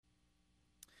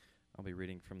I'll be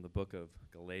reading from the book of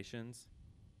Galatians.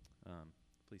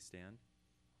 Please stand.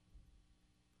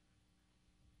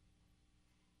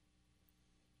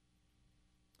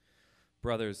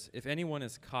 Brothers, if anyone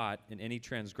is caught in any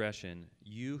transgression,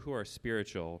 you who are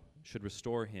spiritual should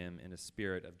restore him in a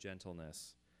spirit of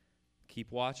gentleness.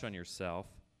 Keep watch on yourself,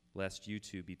 lest you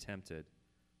too be tempted.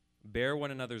 Bear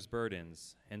one another's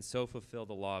burdens, and so fulfill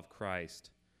the law of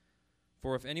Christ.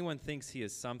 For if anyone thinks he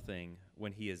is something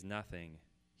when he is nothing,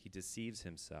 he deceives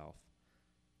himself.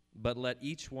 But let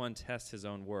each one test his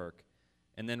own work,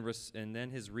 and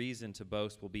then his reason to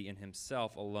boast will be in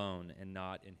himself alone and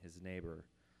not in his neighbor.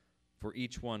 For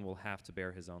each one will have to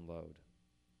bear his own load.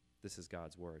 This is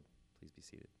God's word. Please be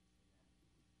seated.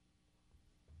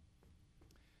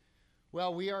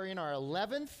 Well, we are in our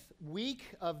 11th week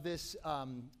of this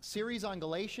series on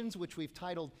Galatians, which we've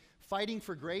titled Fighting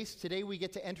for Grace. Today we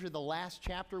get to enter the last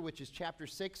chapter, which is chapter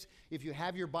 6. If you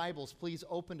have your Bibles, please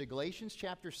open to Galatians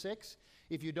chapter 6.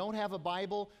 If you don't have a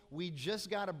Bible, we just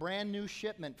got a brand new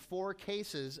shipment, 4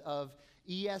 cases of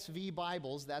ESV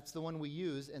Bibles. That's the one we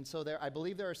use. And so I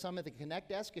believe there are some at the Connect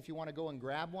desk if you want to go and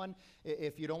grab one.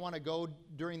 If you don't want to go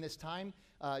during this time,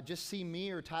 just see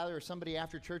me or Tyler or somebody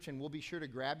after church, and we'll be sure to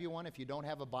grab you one if you don't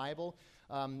have a Bible.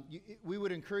 We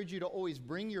would encourage you to always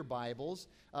bring your Bibles,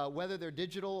 whether they're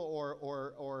digital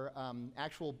or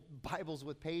actual Bibles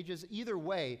with pages, either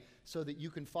way, so that you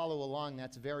can follow along.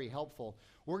 That's very helpful.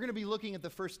 We're going to be looking at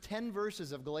the first 10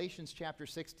 verses of Galatians chapter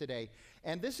 6 today.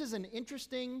 And this is an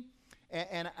interesting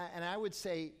and I would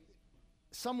say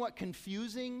somewhat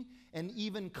confusing and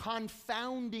even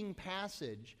confounding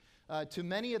passage to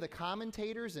many of the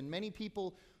commentators and many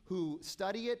people who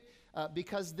study it,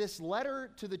 because this letter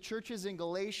to the churches in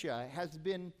Galatia has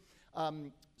been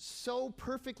so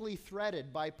perfectly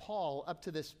threaded by Paul up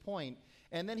to this point,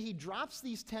 and then he drops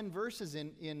these 10 verses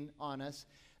in on us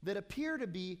that appear to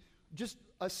be just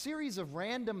a series of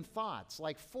random thoughts,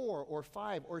 like 4 or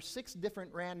 5 or 6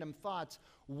 different random thoughts.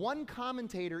 One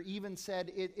commentator even said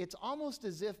it's almost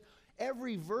as if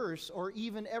every verse or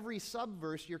even every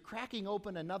subverse, you're cracking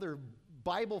open another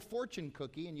Bible fortune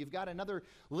cookie, and you've got another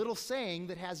little saying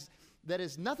that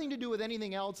has nothing to do with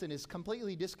anything else and is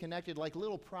completely disconnected, like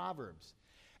little proverbs.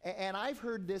 And I've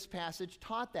heard this passage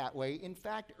taught that way. In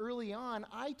fact, early on,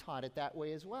 I taught it that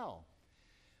way as well.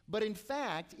 But in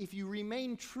fact, if you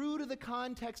remain true to the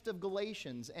context of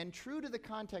Galatians and true to the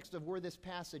context of where this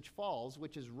passage falls,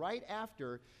 which is right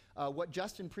after what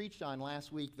Justin preached on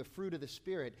last week, the fruit of the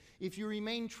Spirit, if you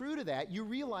remain true to that, you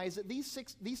realize that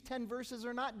these 10 verses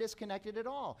are not disconnected at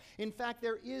all. In fact,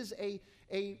 there is a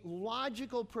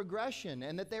logical progression,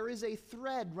 and that there is a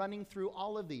thread running through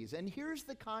all of these. And here's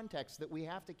the context that we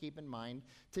have to keep in mind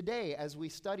today as we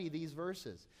study these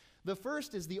verses. The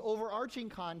first is the overarching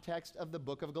context of the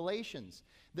book of Galatians,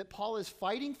 that Paul is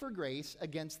fighting for grace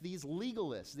against these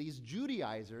legalists, these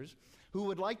Judaizers, who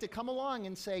would like to come along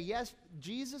and say, yes,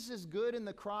 Jesus is good in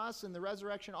the cross and the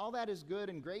resurrection, all that is good,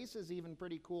 and grace is even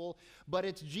pretty cool, but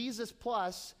it's Jesus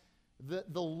plus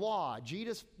the law,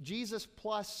 Jesus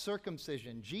plus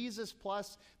circumcision, Jesus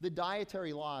plus the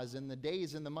dietary laws and the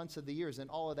days and the months of the years and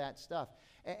all of that stuff.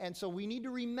 And so we need to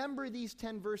remember these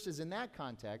 10 verses in that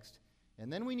context.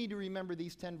 And then we need to remember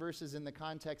these 10 verses in the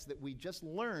context that we just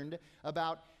learned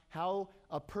about how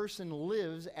a person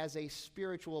lives as a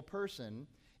spiritual person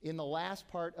in the last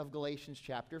part of Galatians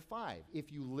chapter 5.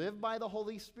 If you live by the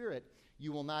Holy Spirit,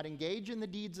 you will not engage in the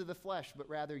deeds of the flesh, but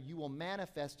rather you will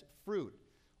manifest fruit: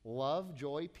 love,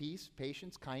 joy, peace,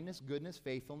 patience, kindness, goodness,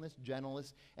 faithfulness,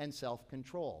 gentleness, and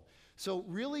self-control. So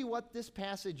really what this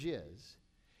passage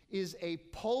is a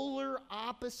polar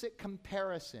opposite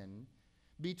comparison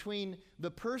between the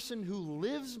person who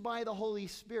lives by the Holy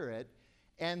Spirit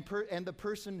and the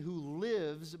person who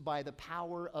lives by the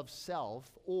power of self,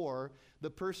 or the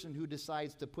person who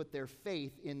decides to put their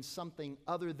faith in something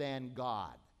other than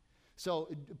God.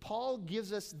 So Paul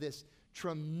gives us this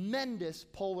tremendous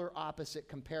polar opposite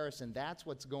comparison. That's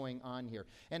what's going on here.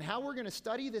 And how we're going to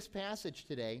study this passage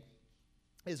today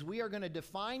is we are going to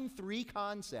define 3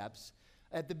 concepts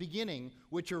at the beginning,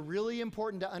 which are really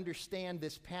important to understand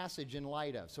this passage in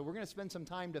light of. So we're going to spend some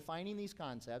time defining these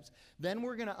concepts. Then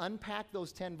we're going to unpack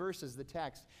those 10 verses, the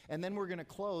text, and then we're going to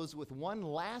close with one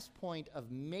last point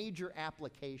of major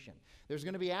application. There's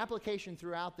going to be application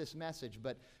throughout this message,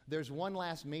 but there's one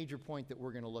last major point that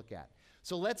we're going to look at.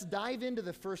 So let's dive into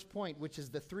the first point, which is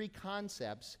the 3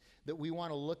 concepts that we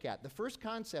want to look at. The first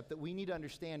concept that we need to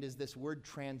understand is this word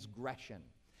transgression.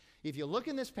 If you look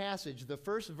in this passage, the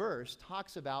first verse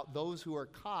talks about those who are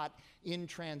caught in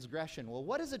transgression. Well,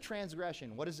 what is a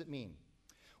transgression? What does it mean?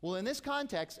 Well, in this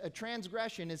context, a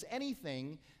transgression is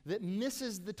anything that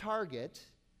misses the target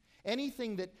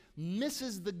anything that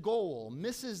misses the goal,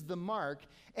 misses the mark,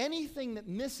 anything that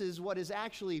misses what is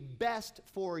actually best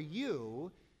for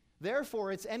you,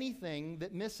 therefore it's anything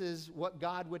that misses what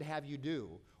God would have you do,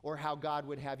 or how God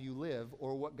would have you live,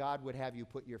 or what God would have you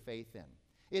put your faith in.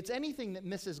 It's anything that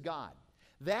misses God.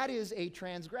 That is a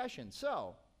transgression.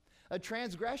 So, a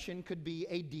transgression could be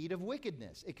a deed of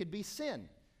wickedness. It could be sin.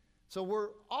 So we're,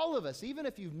 all of us, even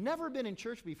if you've never been in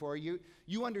church before, you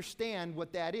understand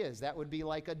what that is. That would be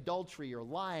like adultery or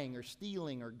lying or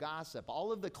stealing or gossip.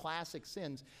 All of the classic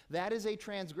sins. That is a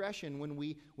transgression when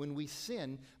we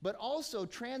sin. But also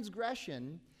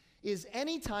transgression is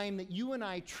any time that you and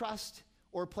I trust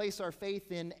or place our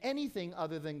faith in anything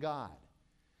other than God.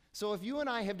 So if you and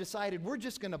I have decided we're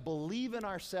just going to believe in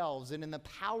ourselves and in the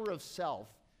power of self,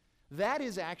 that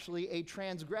is actually a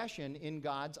transgression in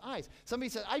God's eyes. Somebody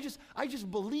says, I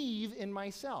just believe in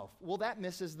myself. Well, that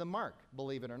misses the mark,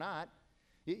 believe it or not.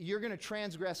 You're going to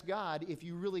transgress God if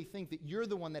you really think that you're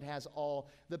the one that has all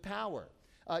the power.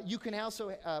 You can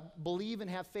also believe and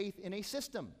have faith in a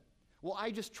system. Well,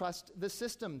 I just trust the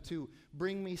system to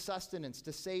bring me sustenance,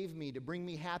 to save me, to bring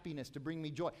me happiness, to bring me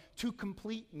joy, to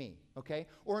complete me, okay?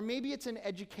 Or maybe it's an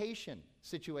education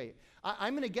situation.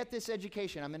 I'm going to get this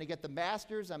education. I'm going to get the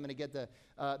master's. I'm going to get the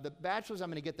bachelor's. I'm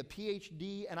going to get the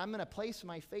PhD, and I'm going to place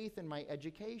my faith in my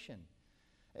education.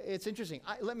 It's interesting.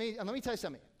 Let me tell you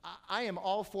something. I am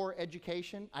all for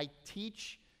education. I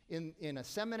teach in a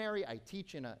seminary. I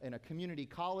teach in a community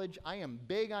college. I am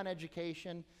big on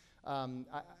education.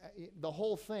 The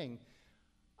whole thing.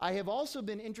 I have also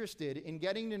been interested in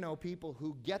getting to know people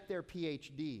who get their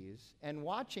PhDs and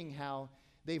watching how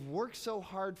they've worked so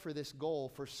hard for this goal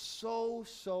for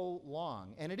so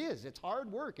long. And it's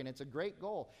hard work, and it's a great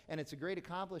goal, and it's a great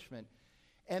accomplishment.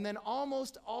 And then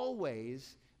almost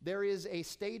always there is a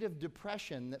state of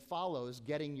depression that follows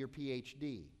getting your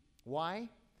PhD. Why?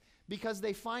 Because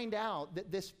they find out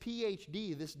that this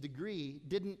PhD, this degree,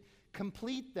 didn't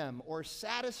complete them or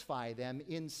satisfy them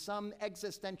in some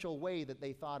existential way that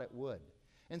they thought it would.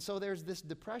 And so there's this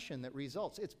depression that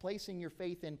results. It's placing your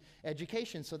faith in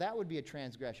education, so that would be a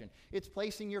transgression. It's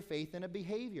placing your faith in a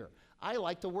behavior. I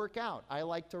like to work out. I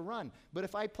like to run. But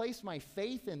if I place my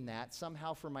faith in that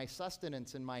somehow for my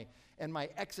sustenance and my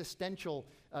existential,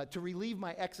 to relieve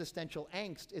my existential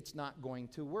angst, it's not going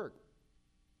to work.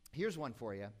 Here's one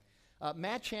for you.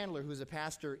 Matt Chandler, who's a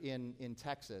pastor in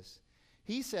Texas,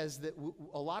 he says that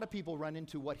a lot of people run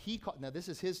into what he calls, now this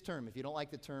is his term. If you don't like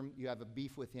the term, you have a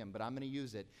beef with him, but I'm going to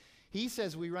use it. He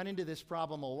says we run into this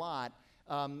problem a lot.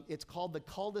 It's called the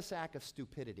cul-de-sac of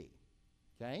stupidity.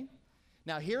 Okay?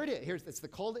 Now here it is.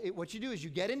 What you do is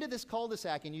you get into this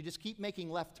cul-de-sac and you just keep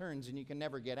making left turns and you can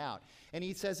never get out. And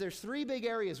he says there's three big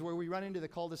areas where we run into the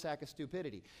cul-de-sac of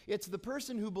stupidity. It's the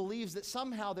person who believes that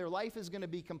somehow their life is going to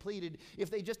be completed if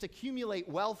they just accumulate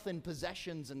wealth and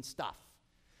possessions and stuff.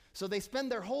 So they spend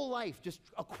their whole life just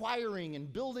acquiring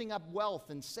and building up wealth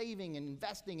and saving and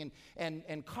investing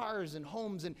and cars and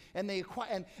homes and they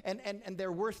acquire and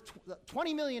they're worth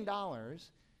 $20 million.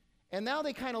 And now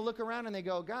they kind of look around and they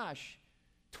go, gosh,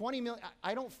 20 million,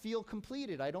 I don't feel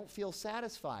completed. I don't feel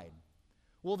satisfied.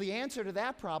 Well, the answer to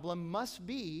that problem must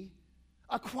be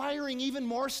acquiring even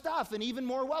more stuff and even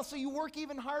more wealth. So you work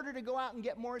even harder to go out and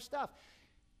get more stuff.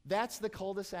 That's the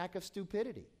cul-de-sac of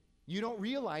stupidity. You don't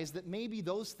realize that maybe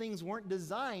those things weren't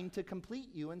designed to complete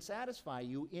you and satisfy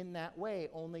you in that way.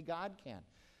 Only God can.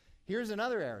 Here's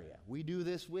another area. We do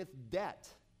this with debt.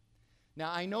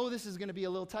 Now, I know this is going to be a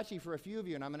little touchy for a few of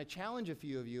you, and I'm going to challenge a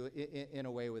few of you in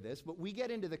a way with this, but we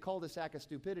get into the cul-de-sac of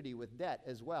stupidity with debt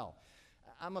as well.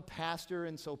 I'm a pastor,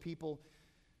 and so people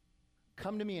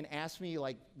come to me and ask me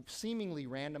like seemingly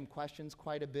random questions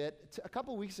quite a bit. A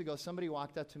couple weeks ago, somebody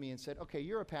walked up to me and said, okay,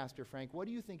 you're a pastor, Frank. What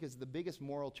do you think is the biggest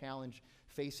moral challenge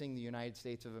facing the United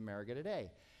States of America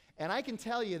today? And I can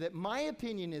tell you that my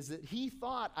opinion is that he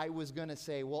thought I was going to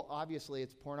say, well, obviously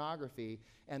it's pornography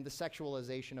and the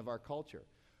sexualization of our culture,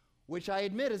 which I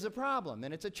admit is a problem,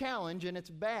 and it's a challenge, and it's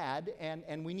bad,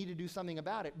 and we need to do something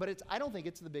about it. But I don't think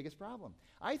it's the biggest problem.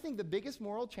 I think the biggest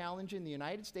moral challenge in the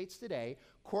United States today,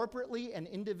 corporately and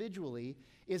individually,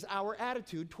 is our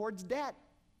attitude towards debt.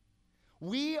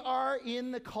 We are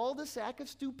in the cul-de-sac of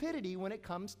stupidity when it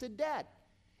comes to debt.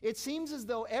 It seems as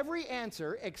though every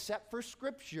answer, except for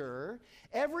Scripture,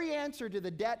 every answer to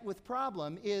the debt with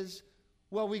problem is,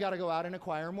 well, we got to go out and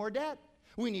acquire more debt.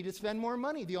 We need to spend more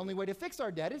money. The only way to fix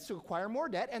our debt is to acquire more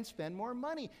debt and spend more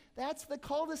money. That's the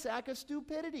cul-de-sac of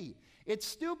stupidity. It's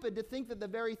stupid to think that the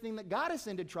very thing that got us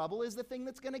into trouble is the thing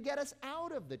that's going to get us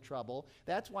out of the trouble.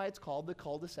 That's why it's called the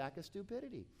cul-de-sac of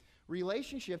stupidity.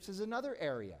 Relationships is another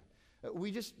area.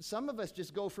 Some of us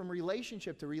just go from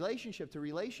relationship to relationship to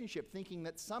relationship, thinking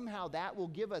that somehow that will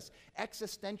give us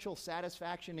existential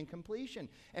satisfaction and completion.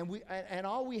 And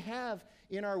all we have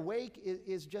in our wake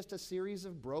is just a series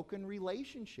of broken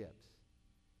relationships.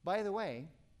 By the way,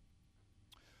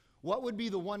 what would be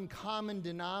the one common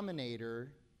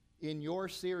denominator in your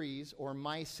series or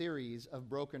my series of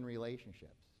broken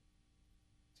relationships?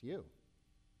 It's you.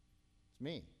 It's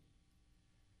me.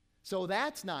 So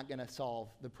that's not going to solve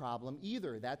the problem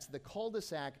either. That's the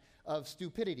cul-de-sac of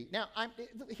stupidity. Now,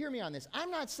 hear me on this. I'm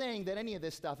not saying that any of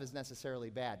this stuff is necessarily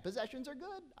bad. Possessions are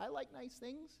good. I like nice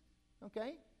things.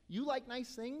 Okay? You like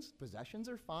nice things. Possessions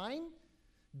are fine.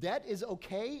 Debt is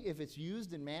okay if it's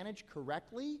used and managed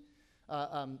correctly.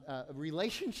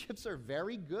 Relationships are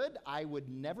very good. I would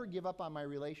never give up on my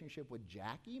relationship with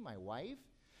Jackie, my wife.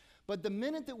 But the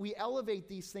minute that we elevate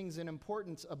these things in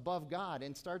importance above God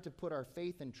and start to put our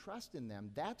faith and trust in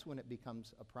them, that's when it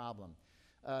becomes a problem.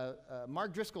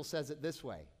 Mark Driscoll says it this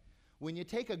way: when you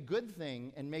take a good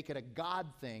thing and make it a God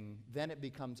thing, then it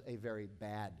becomes a very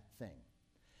bad thing.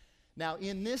 Now,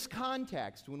 in this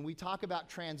context, when we talk about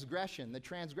transgression, the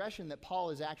transgression that Paul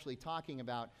is actually talking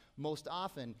about most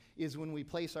often is when we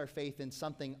place our faith in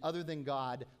something other than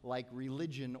God, like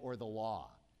religion or the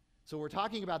law. So we're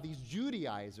talking about these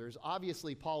Judaizers.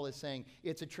 Obviously, Paul is saying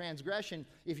it's a transgression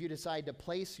if you decide to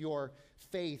place your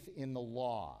faith in the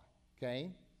law.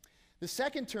 Okay? The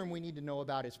second term we need to know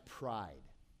about is pride.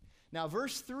 Now,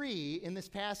 verse 3 in this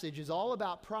passage is all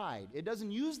about pride. It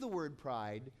doesn't use the word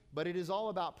pride, but it is all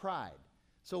about pride.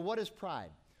 So what is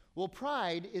pride? Well,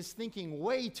 pride is thinking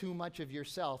way too much of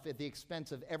yourself at the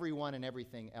expense of everyone and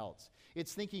everything else.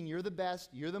 It's thinking you're the best,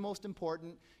 you're the most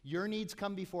important, your needs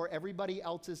come before everybody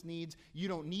else's needs, you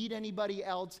don't need anybody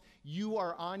else, you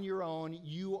are on your own,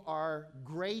 you are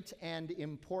great and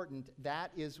important.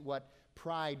 That is what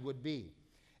pride would be.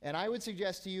 And I would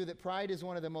suggest to you that pride is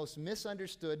one of the most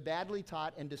misunderstood, badly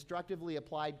taught, and destructively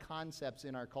applied concepts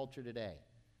in our culture today.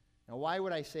 Now, why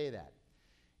would I say that?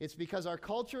 It's because our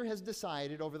culture has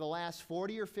decided over the last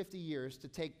 40 or 50 years to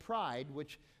take pride,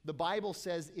 which the Bible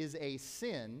says is a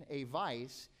sin, a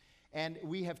vice, and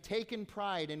we have taken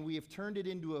pride and we have turned it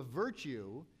into a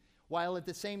virtue, while at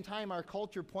the same time our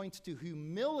culture points to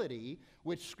humility,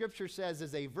 which Scripture says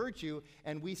is a virtue,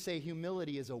 and we say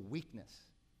humility is a weakness.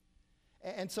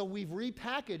 And so we've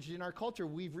repackaged in our culture,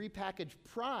 we've repackaged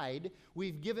pride,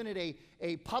 we've given it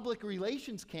a public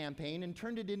relations campaign and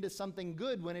turned it into something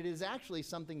good when it is actually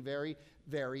something very,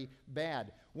 very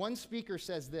bad. One speaker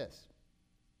says this: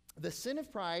 the sin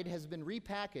of pride has been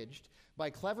repackaged by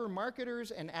clever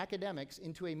marketers and academics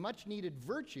into a much-needed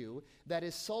virtue that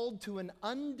is sold to an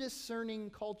undiscerning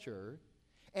culture,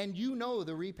 and you know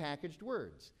the repackaged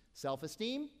words: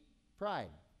 self-esteem,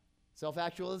 pride;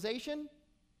 self-actualization,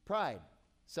 pride;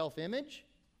 self-image,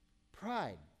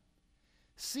 pride.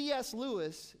 C.S.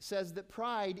 Lewis says that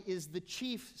pride is the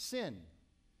chief sin.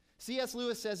 C.S.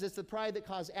 Lewis says it's the pride that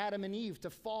caused Adam and Eve to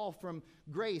fall from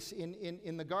grace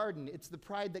in the garden. It's the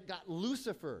pride that got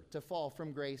Lucifer to fall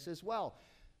from grace as well.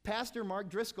 Pastor Mark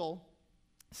Driscoll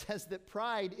says that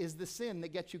pride is the sin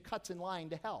that gets you cuts in line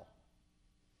to hell.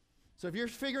 So if you're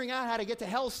figuring out how to get to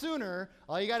hell sooner,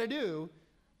 all you got to do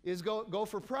is go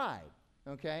for pride,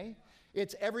 okay?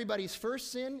 It's everybody's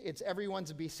first sin. It's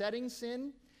everyone's besetting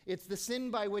sin. It's the sin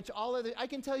by which I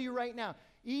can tell you right now,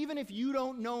 even if you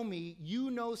don't know me, you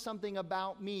know something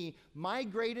about me. My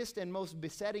greatest and most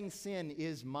besetting sin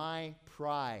is my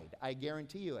pride. I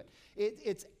guarantee you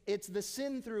it. It's the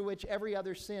sin through which every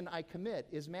other sin I commit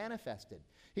is manifested.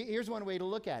 Here's one way to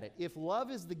look at it. If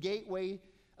love is the gateway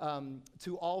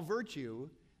to all virtue,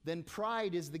 then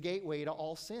pride is the gateway to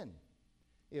all sin.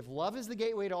 If love is the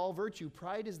gateway to all virtue,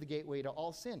 pride is the gateway to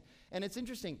all sin. And it's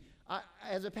interesting.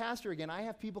 As a pastor, again, I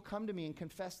have people come to me and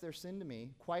confess their sin to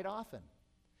me quite often.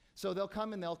 So they'll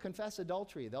come and they'll confess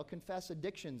adultery. They'll confess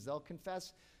addictions. They'll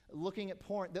confess looking at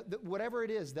porn. Whatever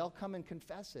it is, they'll come and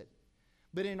confess it.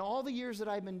 But in all the years that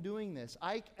I've been doing this,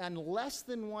 on less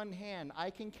than one hand, I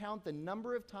can count the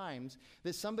number of times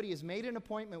that somebody has made an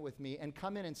appointment with me and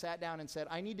come in and sat down and said,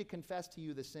 I need to confess to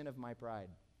you the sin of my pride.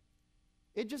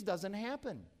 It just doesn't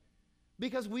happen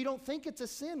because we don't think it's a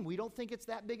sin. We don't think it's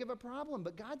that big of a problem,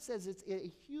 but God says it's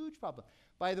a huge problem.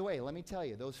 By the way, let me tell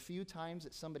you, those few times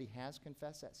that somebody has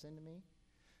confessed that sin to me,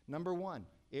 number one,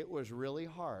 it was really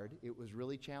hard. It was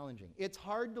really challenging. It's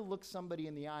hard to look somebody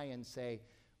in the eye and say,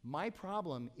 my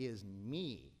problem is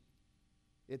me.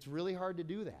 It's really hard to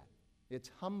do that.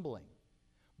 It's humbling.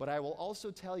 But I will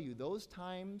also tell you, those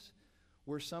times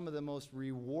were some of the most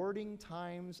rewarding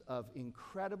times of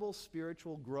incredible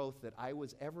spiritual growth that I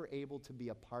was ever able to be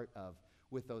a part of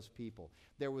with those people.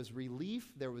 There was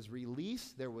relief, there was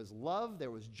release, there was love,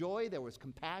 there was joy, there was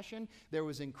compassion. There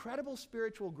was incredible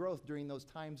spiritual growth during those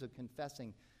times of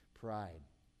confessing pride.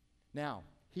 Now,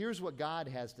 here's what God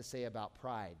has to say about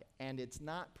pride, and it's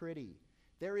not pretty.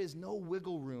 There is no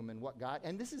wiggle room in what God,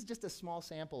 and this is just a small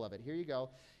sample of it. Here you go.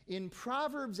 In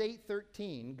Proverbs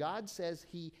 8:13, God says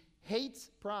he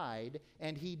hates pride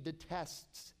and he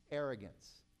detests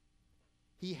arrogance.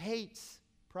 He hates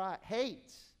pride.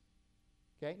 Hates.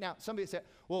 Okay? Now, somebody said,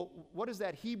 well, what is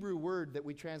that Hebrew word that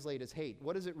we translate as hate?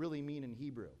 What does it really mean in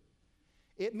Hebrew?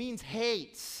 It means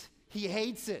hates. He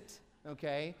hates it.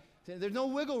 Okay? So there's no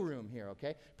wiggle room here.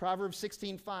 Okay? Proverbs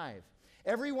 16:5.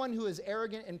 Everyone who is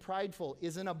arrogant and prideful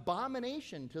is an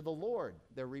abomination to the Lord.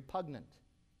 They're repugnant.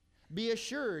 Be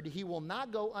assured he will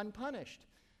not go unpunished.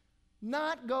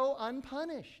 Not go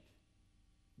unpunished.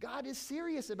 God is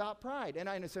serious about pride. And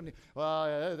I know somebody,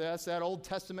 well, that's that Old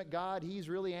Testament God. He's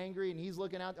really angry and he's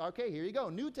looking out. Okay, here you go.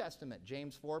 New Testament,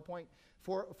 James 4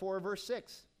 verse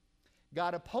 6.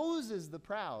 God opposes the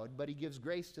proud, but he gives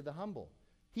grace to the humble.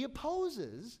 He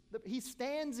opposes, he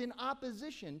stands in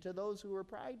opposition to those who are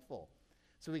prideful.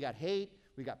 So we got hate,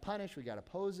 we got punish, we got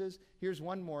opposes. Here's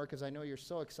one more because I know you're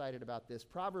so excited about this.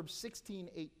 Proverbs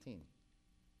 16:18.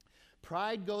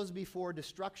 Pride goes before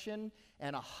destruction,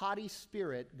 and a haughty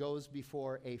spirit goes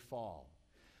before a fall.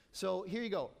 So here you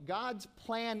go. God's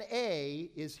plan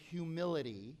A is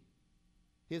humility.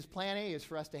 His plan A is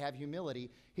for us to have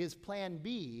humility. His plan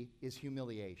B is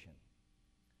humiliation.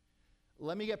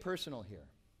 Let me get personal here.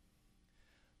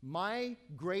 My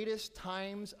greatest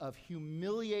times of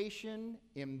humiliation,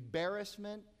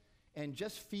 embarrassment, and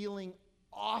just feeling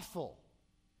awful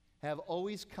have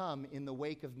always come in the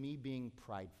wake of me being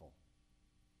prideful.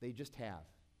 They just have.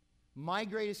 My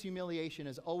greatest humiliation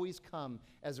has always come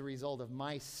as a result of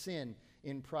my sin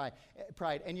in pride.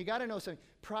 And you got to know something.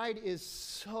 Pride is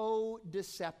so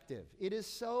deceptive. It is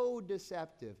so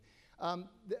deceptive.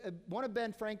 One of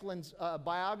Ben Franklin's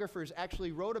biographers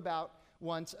actually wrote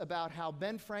once about how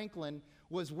Ben Franklin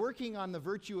was working on the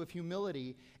virtue of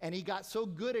humility, and he got so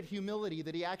good at humility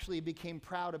that he actually became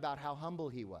proud about how humble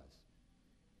he was.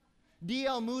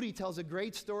 D.L. Moody tells a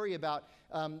great story about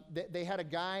they had a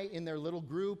guy in their little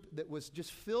group that was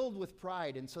just filled with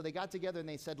pride, and so they got together and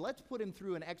they said, let's put him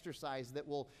through an exercise that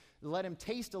will let him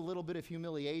taste a little bit of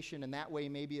humiliation, and that way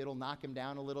maybe it'll knock him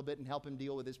down a little bit and help him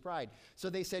deal with his pride. So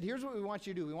they said, here's what we want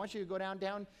you to do. We want you to go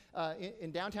down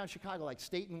in downtown Chicago, like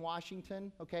Staten,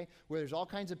 Washington, okay, where there's all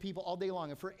kinds of people all day long.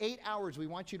 And for 8 hours, we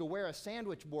want you to wear a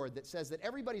sandwich board that says that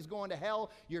everybody's going to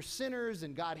hell, you're sinners,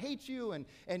 and God hates you,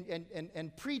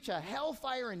 and preach a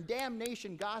hellfire and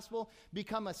damnation gospel.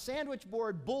 Become a sandwich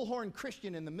board, bullhorn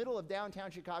Christian in the middle of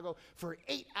downtown Chicago for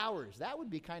 8 hours. That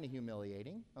would be kind of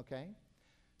humiliating, okay?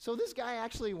 So this guy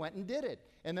actually went and did it.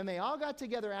 And then they all got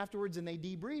together afterwards and they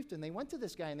debriefed and they went to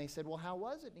this guy and they said, well, how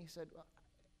was it? And he said, well,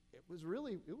 it was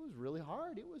really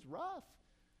hard. It was rough.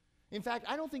 In fact,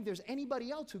 I don't think there's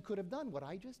anybody else who could have done what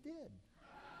I just did.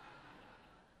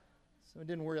 So it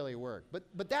didn't really work.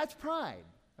 But that's pride,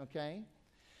 okay?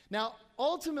 Now,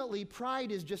 ultimately,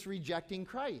 pride is just rejecting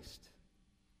Christ.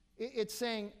 It's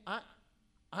saying,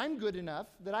 I'm good enough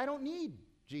that I don't need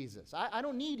Jesus. I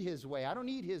don't need his way. I don't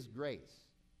need his grace.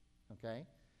 Okay?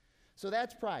 So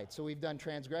that's pride. So we've done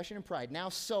transgression and pride. Now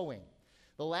sowing.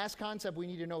 The last concept we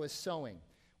need to know is sowing.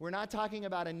 We're not talking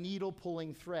about a needle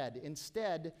pulling thread.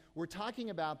 Instead, we're talking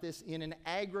about this in an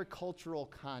agricultural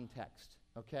context.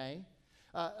 Okay?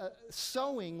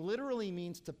 Sowing literally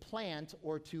means to plant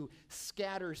or to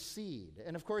scatter seed.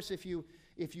 And of course, if you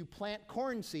plant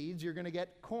corn seeds, you're going to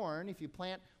get corn. If you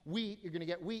plant wheat, you're going to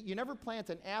get wheat. You never plant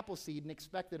an apple seed and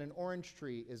expect that an orange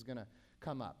tree is going to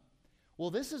come up. Well,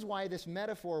 this is why this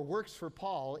metaphor works for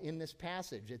Paul in this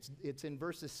passage. It's in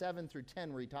verses 7 through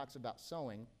 10 where he talks about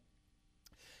sowing.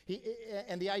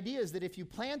 And the idea is that if you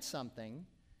plant something,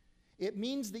 it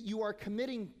means that you are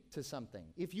committing to something.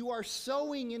 If you are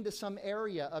sowing into some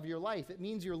area of your life, it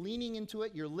means you're leaning into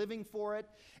it, you're living for it,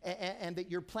 and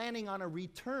that you're planning on a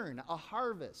return, a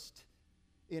harvest,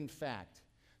 in fact.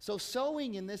 So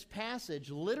sowing in this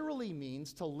passage literally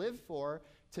means to live for,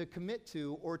 to commit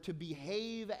to, or to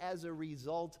behave as a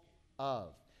result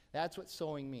of. That's what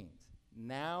sowing means.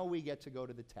 Now we get to go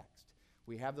to the text.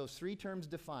 We have those three terms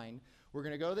defined. We're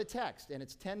going to go to the text, and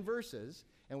it's 10 verses,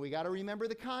 and we got to remember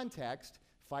the context,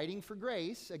 fighting for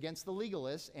grace against the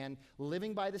legalists and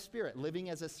living by the Spirit, living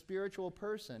as a spiritual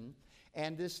person.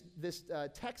 And this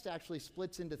text actually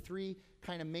splits into three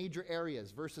kind of major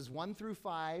areas. Verses 1 through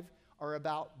 5 are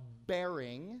about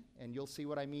bearing, and you'll see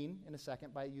what I mean in a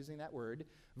second by using that word.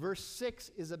 Verse 6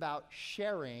 is about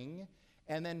sharing,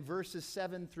 and then verses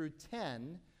 7 through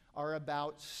 10 are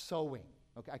about sowing.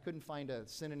 Okay, I couldn't find a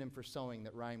synonym for sowing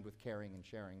that rhymed with caring and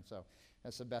sharing, so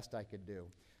that's the best I could do.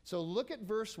 So look at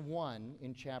verse 1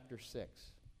 in chapter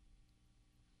 6.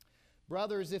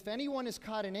 Brothers, if anyone is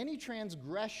caught in any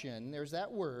transgression, there's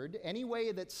that word, any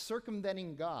way that's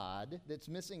circumventing God, that's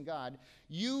missing God,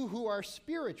 you who are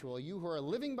spiritual, you who are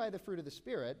living by the fruit of the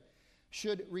Spirit,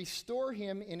 should restore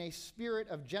him in a spirit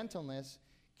of gentleness.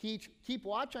 Keep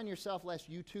watch on yourself lest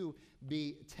you too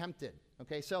be tempted.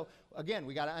 Okay, so again,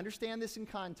 we got to understand this in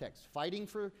context. Fighting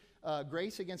for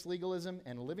grace against legalism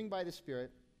and living by the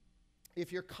Spirit.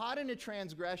 If you're caught in a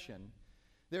transgression,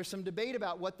 there's some debate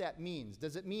about what that means.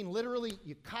 Does it mean literally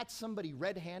you caught somebody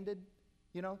red-handed?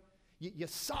 You know, you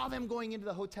saw them going into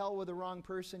the hotel with the wrong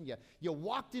person. You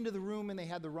walked into the room and they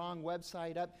had the wrong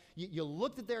website up. You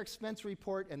looked at their expense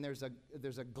report and there's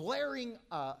a glaring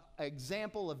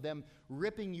example of them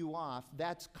ripping you off.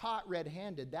 That's caught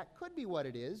red-handed. That could be what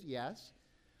it is, yes.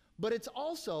 But it's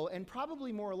also, and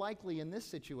probably more likely in this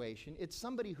situation, it's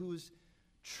somebody who's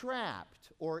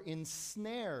trapped or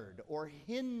ensnared or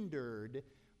hindered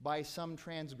by some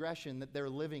transgression that they're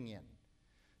living in.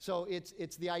 So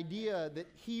it's the idea that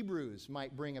Hebrews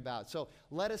might bring about. So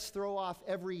let us throw off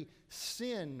every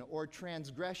sin or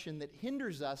transgression that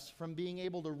hinders us from being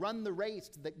able to run the race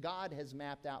that God has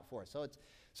mapped out for us.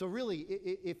 So really,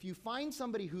 if you find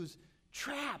somebody who's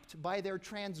trapped by their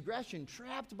transgression,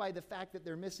 trapped by the fact that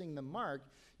they're missing the mark,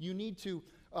 you need to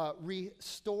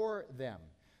restore them.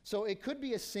 So it could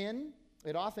be a sin.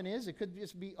 It often is. It could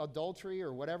just be adultery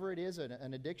or whatever it is,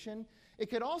 an addiction. It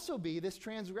could also be, this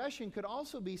transgression could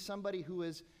also be somebody who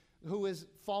is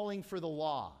falling for the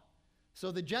law.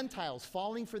 So the Gentiles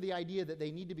falling for the idea that they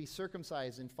need to be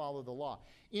circumcised and follow the law.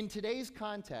 In today's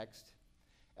context,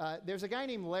 there's a guy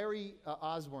named Larry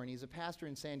Osborne. He's a pastor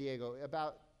in San Diego.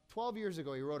 About 12 years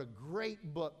ago, he wrote a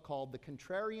great book called The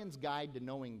Contrarian's Guide to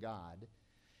Knowing God.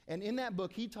 And in that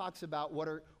book, he talks about what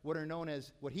are known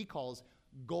as what he calls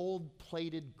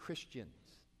gold-plated Christians.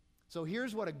 So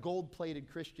here's what a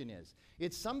gold-plated Christian is.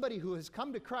 It's somebody who has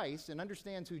come to Christ and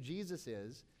understands who Jesus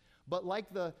is, but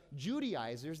like the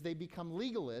Judaizers, they become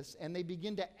legalists and they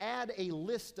begin to add a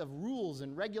list of rules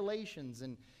and regulations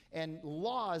and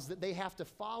laws that they have to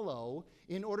follow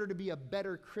in order to be a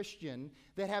better Christian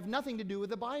that have nothing to do with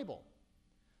the Bible.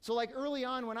 So like early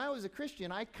on when I was a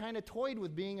Christian, I kind of toyed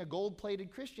with being a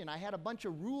gold-plated Christian. I had a bunch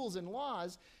of rules and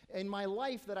laws in my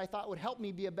life that I thought would help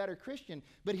me be a better Christian.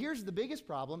 But here's the biggest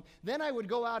problem. Then I would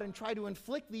go out and try to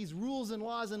inflict these rules and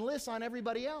laws and lists on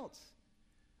everybody else.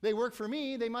 They work for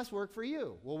me, they must work for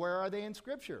you. Well, where are they in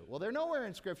Scripture? Well, they're nowhere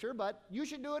in Scripture, but you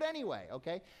should do it anyway,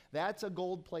 okay? That's a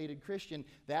gold-plated Christian.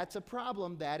 That's a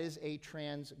problem. That is a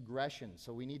transgression.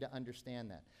 So we need to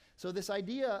understand that. So this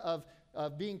idea of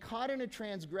being caught in a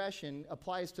transgression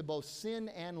applies to both sin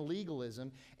and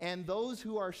legalism, and those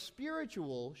who are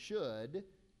spiritual should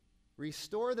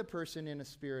restore the person in a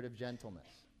spirit of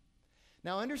gentleness.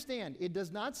 Now understand, it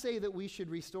does not say that we should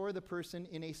restore the person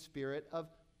in a spirit of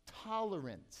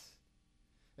tolerance.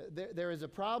 There is a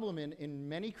problem in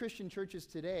many Christian churches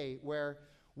today where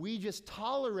we just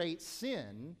tolerate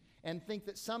sin and think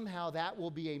that somehow that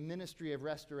will be a ministry of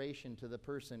restoration to the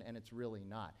person, and it's really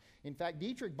not. In fact,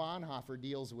 Dietrich Bonhoeffer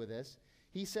deals with this.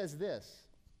 He says this: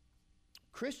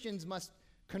 Christians must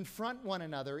confront one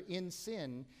another in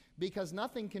sin because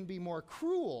nothing can be more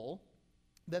cruel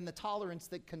than the tolerance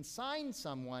that consigns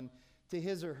someone to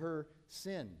his or her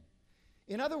sin.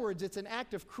 In other words, it's an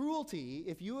act of cruelty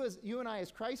if you and I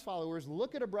as Christ followers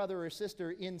look at a brother or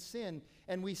sister in sin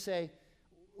and we say,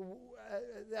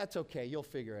 that's okay, you'll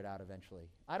figure it out eventually.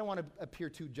 I don't want to appear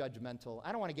too judgmental.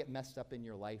 I don't want to get messed up in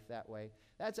your life that way.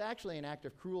 That's actually an act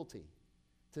of cruelty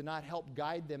to not help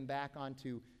guide them back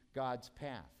onto God's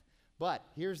path. But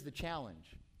here's the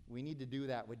challenge. We need to do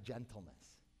that with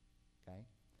gentleness, okay?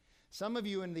 Some of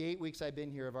you in the 8 weeks I've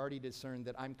been here have already discerned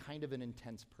that I'm kind of an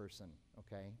intense person,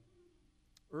 okay?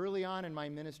 Early on in my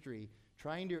ministry,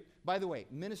 by the way,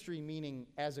 ministry meaning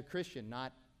as a Christian,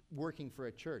 not working for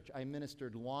a church. I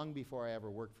ministered long before I ever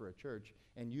worked for a church,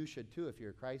 and you should too if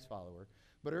you're a Christ follower.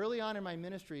 But early on in my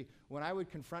ministry, when I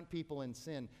would confront people in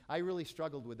sin, I really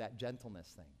struggled with that gentleness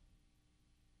thing.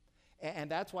 And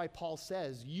that's why Paul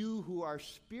says, you who are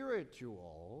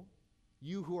spiritual,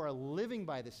 you who are living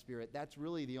by the Spirit, that's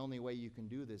really the only way you can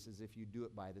do this, is if you do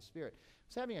it by the Spirit. I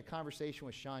was having a conversation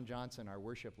with Sean Johnson, our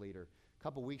worship leader, a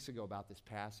couple weeks ago about this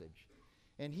passage.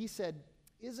 And he said,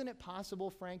 isn't it possible,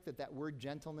 Frank, that word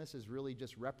gentleness is really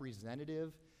just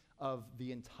representative of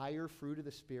the entire fruit of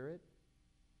the Spirit?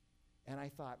 And I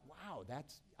thought, wow,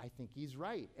 I think he's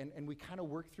right. And we kind of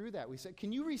worked through that. We said,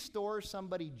 can you restore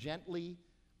somebody gently,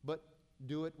 but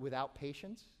do it without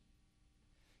patience?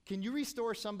 Can you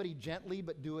restore somebody gently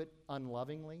but do it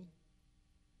unlovingly?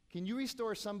 Can you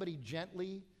restore somebody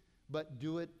gently but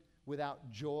do it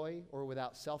without joy or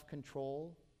without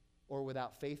self-control or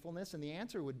without faithfulness? And the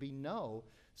answer would be no.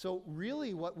 So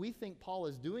really what we think Paul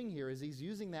is doing here is he's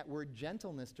using that word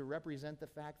gentleness to represent the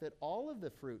fact that all of the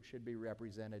fruit should be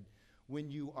represented when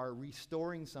you are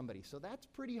restoring somebody. So that's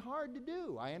pretty hard to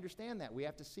do. I understand that. We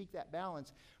have to seek that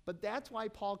balance. But that's why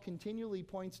Paul continually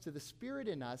points to the Spirit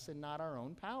in us and not our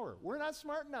own power. We're not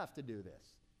smart enough to do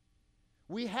this.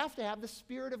 We have to have the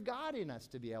Spirit of God in us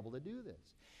to be able to do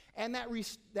this. And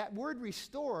that word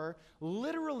restore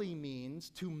literally means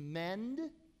to mend,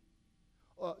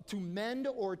 or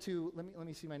to, let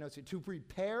me see my notes here, to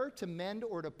repair, to mend,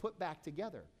 or to put back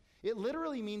together. It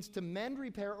literally means to mend,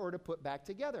 repair, or to put back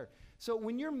together. So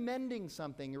when you're mending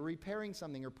something or repairing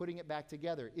something or putting it back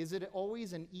together, is it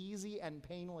always an easy and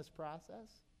painless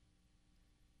process?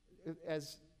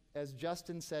 As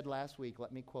Justin said last week,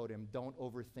 let me quote him, don't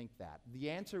overthink that.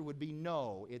 The answer would be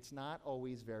no, it's not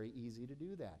always very easy to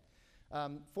do that.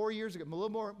 4 years ago, a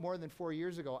little more than 4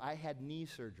 years ago, I had knee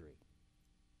surgery.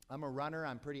 I'm a runner,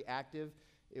 I'm pretty active.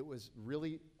 It was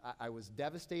really, I was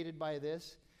devastated by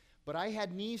this. But I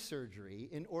had knee surgery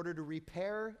in order to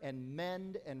repair and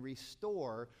mend and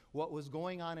restore what was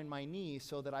going on in my knee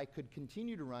so that I could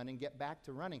continue to run and get back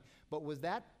to running. But was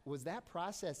that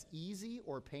process easy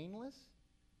or painless?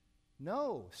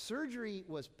 No. Surgery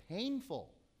was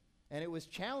painful, and it was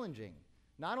challenging.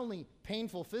 Not only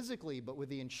painful physically, but with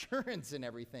the insurance and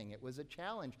everything. It was a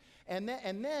challenge. And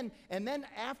then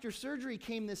after surgery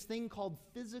came this thing called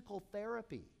physical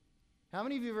therapy. How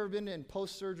many of you have ever been in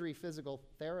post-surgery physical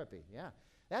therapy? Yeah.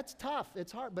 That's tough.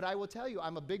 It's hard. But I will tell you,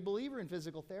 I'm a big believer in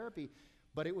physical therapy.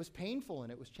 But it was painful and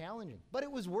it was challenging. But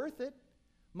it was worth it.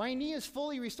 My knee is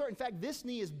fully restored. In fact, this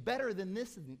knee is better than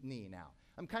this knee now.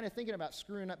 I'm kind of thinking about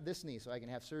screwing up this knee so I can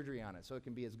have surgery on it so it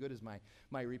can be as good as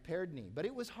my repaired knee. But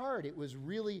it was hard. It was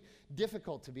really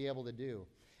difficult to be able to do.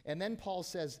 And then Paul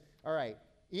says, all right,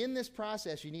 in this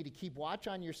process, you need to keep watch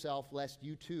on yourself lest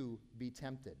you too be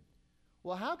tempted.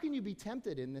 Well, how can you be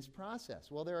tempted in this process?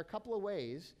 Well, there are a couple of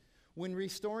ways when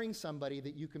restoring somebody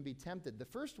that you can be tempted. The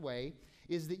first way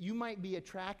is that you might be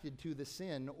attracted to the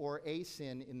sin or a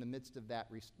sin in the midst of that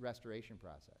restoration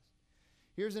process.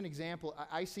 Here's an example.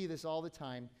 I see this all the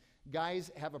time. Guys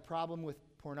have a problem with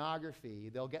pornography.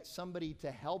 They'll get somebody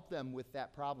to help them with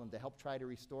that problem, to help try to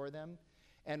restore them.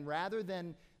 And rather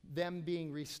than them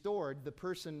being restored, the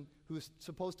person who's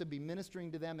supposed to be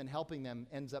ministering to them and helping them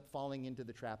ends up falling into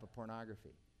the trap of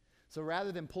pornography. So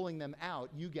rather than pulling them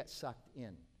out, you get sucked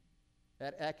in.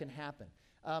 That can happen.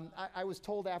 I was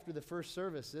told after the first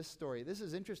service this story. This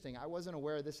is interesting. I wasn't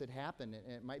aware this had happened,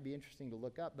 and it might be interesting to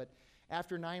look up. But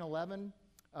after 9/11,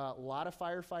 a lot of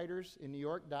firefighters in New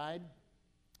York died.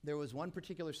 There was one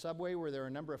particular subway where there were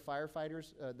a number of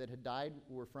firefighters that had died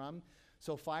were from.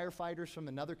 So firefighters from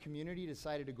another community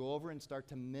decided to go over and start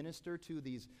to minister to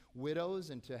these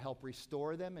widows and to help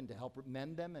restore them and to help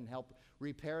mend them and help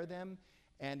repair them.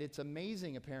 And it's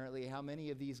amazing, apparently, how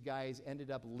many of these guys ended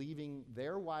up leaving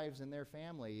their wives and their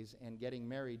families and getting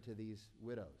married to these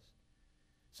widows.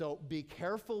 So be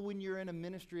careful when you're in a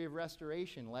ministry of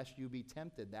restoration, lest you be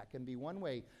tempted. That can be one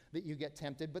way that you get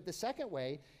tempted. But the second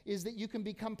way is that you can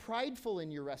become prideful in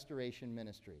your restoration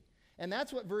ministry. And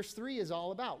that's what verse 3 is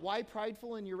all about. Why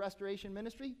prideful in your restoration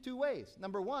ministry? Two ways.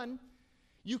 Number one,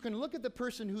 you can look at the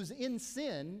person who's in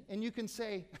sin and you can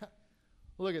say,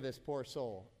 look at this poor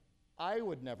soul. I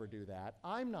would never do that.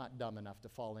 I'm not dumb enough to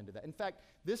fall into that. In fact,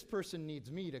 this person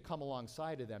needs me to come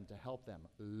alongside of them to help them.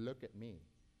 Look at me.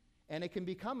 And it can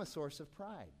become a source of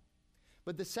pride.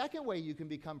 But the second way you can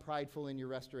become prideful in your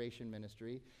restoration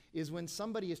ministry is when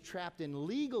somebody is trapped in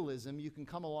legalism, you can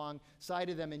come alongside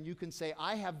of them and you can say,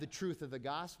 I have the truth of the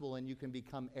gospel, and you can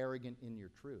become arrogant in your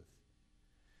truth.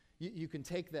 You can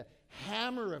take the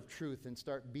hammer of truth and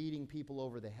start beating people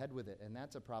over the head with it, and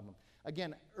that's a problem.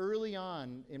 Again, early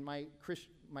on in my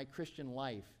Christian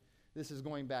life, this is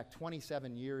going back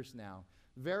 27 years now,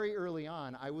 very early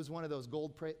on, I was one of those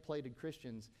gold-plated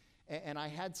Christians. And I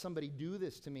had somebody do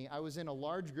this to me. I was in a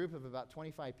large group of about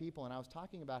 25 people, and I was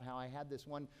talking about how I had this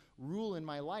one rule in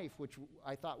my life, which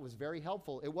I thought was very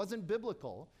helpful. It wasn't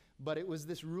biblical, but it was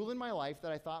this rule in my life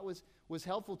that I thought was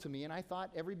helpful to me, and I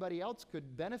thought everybody else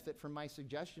could benefit from my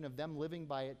suggestion of them living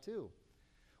by it too.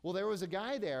 Well, there was a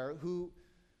guy there who,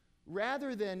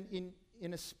 rather than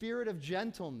in a spirit of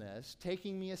gentleness,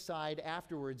 taking me aside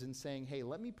afterwards and saying, hey,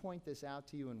 let me point this out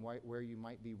to you and where you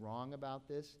might be wrong about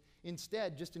this.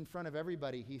 Instead, just in front of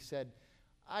everybody, he said,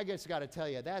 I just got to tell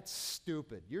you, that's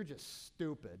stupid. You're just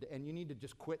stupid, and you need to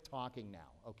just quit talking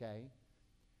now, okay?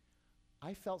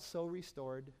 I felt so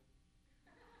restored,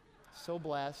 so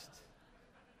blessed.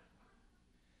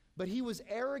 But he was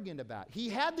arrogant about it. He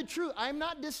had the truth. I'm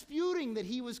not disputing that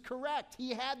he was correct.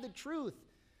 He had the truth.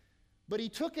 But he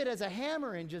took it as a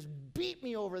hammer and just beat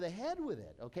me over the head with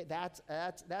it. Okay, that's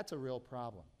a real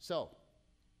problem. So,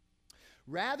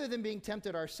 rather than being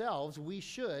tempted ourselves, we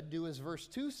should do as verse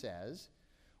 2 says,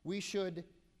 we should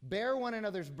bear one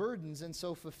another's burdens and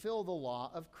so fulfill the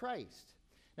law of Christ.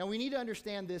 Now we need to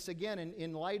understand this again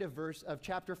in light of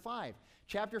chapter 5.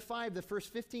 Chapter 5, the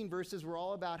first 15 verses were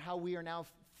all about how we are now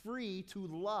free to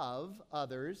love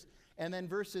others. And then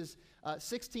verses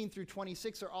 16 through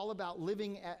 26 are all about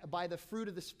living by the fruit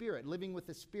of the Spirit, living with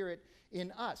the Spirit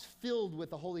in us, filled with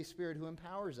the Holy Spirit who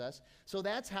empowers us. So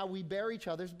that's how we bear each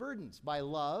other's burdens, by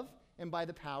love and by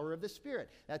the power of the Spirit.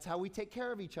 That's how we take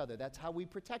care of each other. That's how we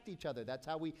protect each other. That's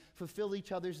how we fulfill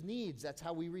each other's needs. That's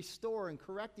how we restore and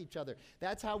correct each other.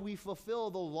 That's how we fulfill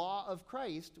the law of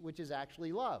Christ, which is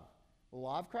actually love. The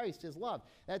law of Christ is love.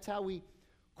 That's how we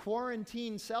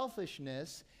quarantine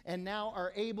selfishness and now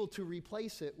are able to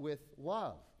replace it with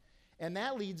love. And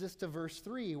that leads us to verse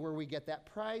 3, where we get that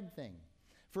pride thing.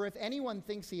 For if anyone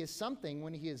thinks he is something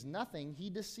when he is nothing, he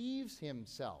deceives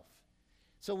himself.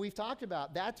 So we've talked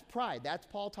about that's pride. That's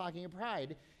Paul talking of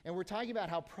pride. And we're talking about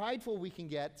how prideful we can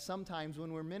get sometimes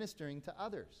when we're ministering to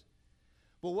others.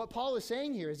 But what Paul is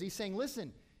saying here is he's saying,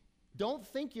 listen, don't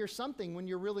think you're something when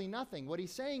you're really nothing. What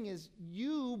he's saying is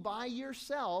you by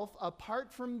yourself,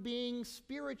 apart from being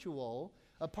spiritual,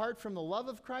 apart from the love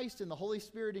of Christ and the Holy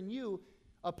Spirit in you,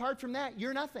 apart from that,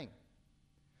 you're nothing.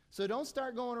 So don't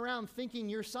start going around thinking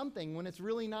you're something when it's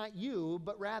really not you,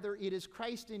 but rather it is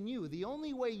Christ in you. The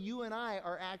only way you and I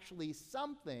are actually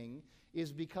something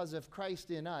is because of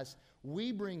Christ in us.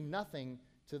 We bring nothing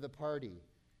to the party.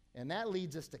 And that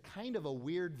leads us to kind of a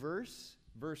weird verse.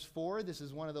 Verse 4, this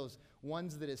is one of those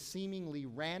ones that is seemingly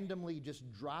randomly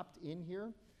just dropped in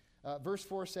here. Verse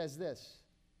 4 says this,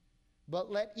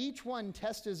 but let each one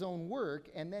test his own work,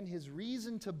 and then his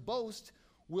reason to boast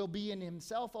will be in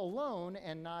himself alone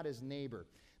and not his neighbor.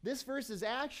 This verse is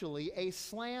actually a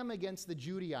slam against the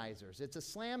Judaizers. It's a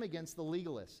slam against the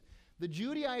legalists. The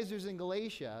Judaizers in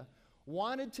Galatia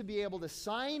wanted to be able to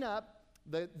sign up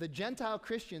the Gentile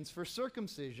Christians for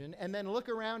circumcision and then look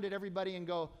around at everybody and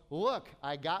go, look,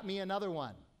 I got me another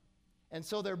one. And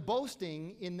so they're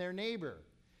boasting in their neighbor,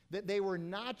 that they were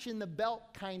notch in the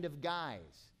belt kind of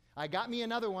guys. I got me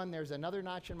another one, there's another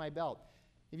notch in my belt.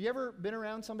 Have you ever been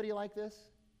around somebody like this?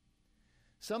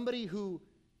 Somebody who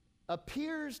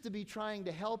appears to be trying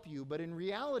to help you, but in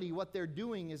reality what they're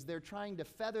doing is they're trying to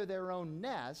feather their own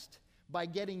nest by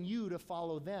getting you to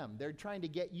follow them. They're trying to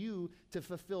get you to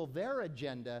fulfill their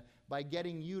agenda by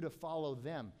getting you to follow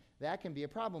them. That can be a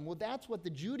problem. Well, that's what the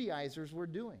Judaizers were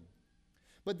doing.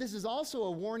 But this is also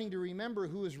a warning to remember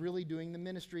who is really doing the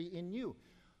ministry in you.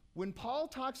 When Paul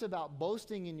talks about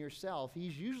boasting in yourself,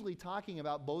 he's usually talking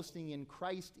about boasting in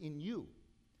Christ in you,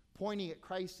 pointing at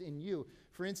Christ in you.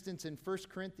 For instance, in 1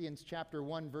 Corinthians chapter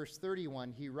 1, verse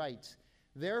 31, he writes,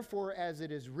 therefore, as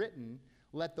it is written,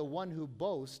 let the one who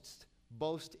boasts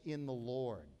boast in the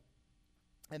Lord.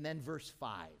 And then verse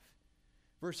 5.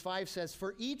 Verse 5 says,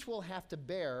 for each will have to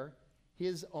bear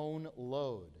his own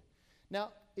load.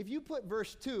 Now, if you put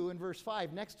verse 2 and verse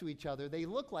 5 next to each other, they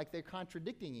look like they're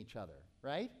contradicting each other,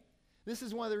 right? This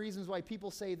is one of the reasons why people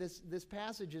say this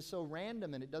passage is so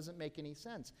random and it doesn't make any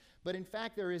sense. But in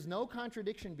fact, there is no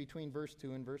contradiction between verse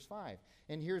 2 and verse 5.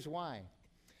 And here's why.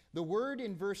 The word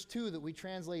in verse 2 that we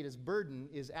translate as burden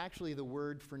is actually the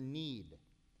word for need.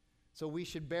 So we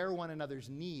should bear one another's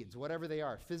needs, whatever they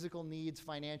are, physical needs,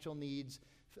 financial needs,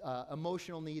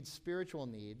 emotional needs, spiritual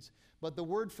needs. But the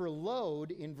word for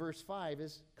load in verse 5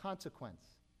 is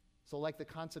consequence. So like the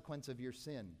consequence of your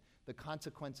sin, the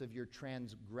consequence of your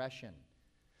transgression.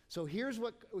 So here's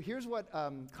what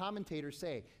commentators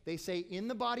say. They say in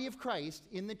the body of Christ,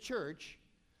 in the church,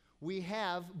 we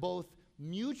have both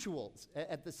mutuals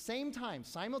at the same time,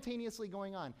 simultaneously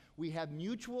going on. We have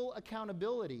mutual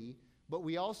accountability, but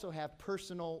we also have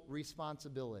personal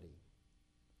responsibility.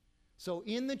 So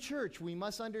in the church, we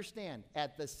must understand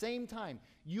at the same time,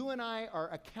 you and I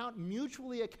are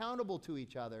mutually accountable to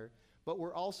each other, but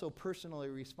we're also personally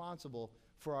responsible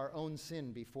for our own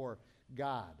sin before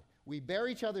God. We bear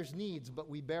each other's needs, but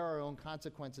we bear our own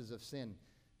consequences of sin.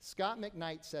 Scott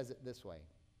McKnight says it this way.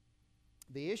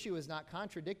 The issue is not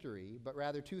contradictory, but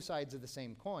rather two sides of the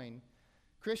same coin.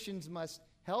 Christians must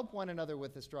help one another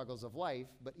with the struggles of life,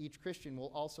 but each Christian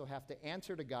will also have to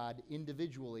answer to God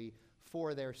individually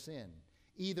for their sin,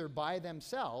 either by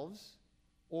themselves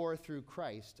or through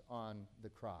Christ on the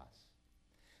cross.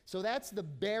 So that's the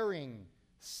bearing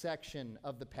section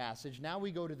of the passage. Now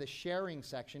we go to the sharing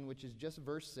section, which is just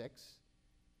verse 6.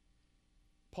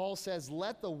 Paul says,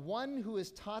 "Let the one who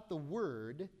is taught the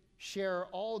word share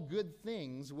all good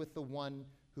things with the one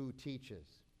who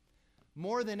teaches."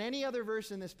 More than any other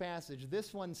verse in this passage,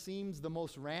 this one seems the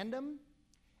most random,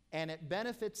 and it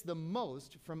benefits the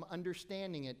most from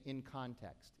understanding it in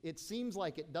context. It seems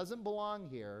like it doesn't belong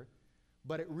here,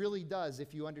 but it really does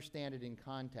if you understand it in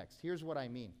context. Here's what I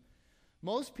mean.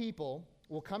 Most people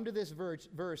will come to this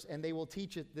verse and they will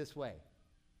teach it this way.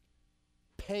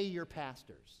 Pay your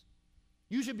pastors.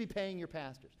 You should be paying your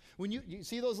pastors. When you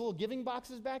see those little giving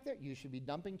boxes back there, you should be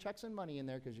dumping checks and money in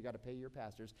there because you got to pay your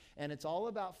pastors. And it's all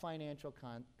about financial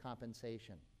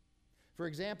compensation. For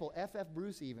example, F.F.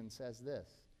 Bruce even says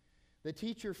this: "The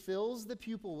teacher fills the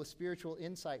pupil with spiritual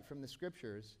insight from the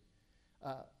scriptures.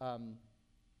 The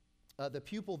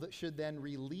pupil that should then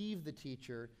relieve the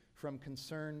teacher from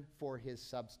concern for his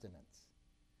subsistence."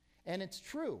 And it's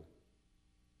true.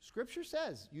 Scripture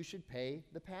says you should pay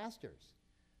the pastors.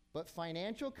 But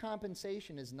financial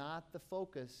compensation is not the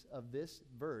focus of this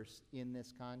verse in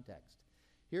this context.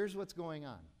 Here's what's going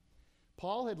on.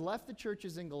 Paul had left the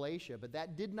churches in Galatia, but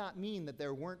that did not mean that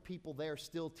there weren't people there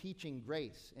still teaching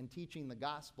grace and teaching the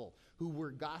gospel who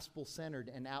were gospel-centered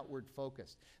and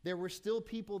outward-focused. There were still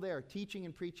people there teaching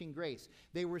and preaching grace.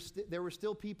 There were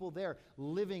still people there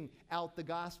living out the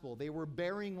gospel. They were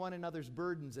bearing one another's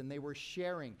burdens and they were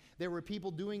sharing. There were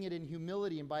people doing it in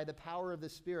humility and by the power of the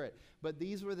Spirit. But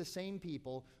these were the same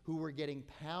people who were getting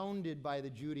pounded by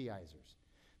the Judaizers.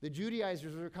 The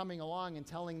Judaizers were coming along and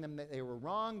telling them that they were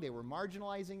wrong, they were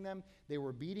marginalizing them, they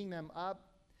were beating them up.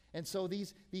 And so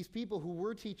these people who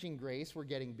were teaching grace were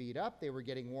getting beat up, they were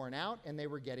getting worn out, and they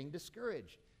were getting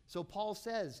discouraged. So Paul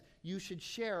says you should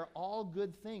share all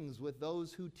good things with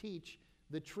those who teach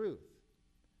the truth.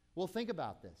 Well, think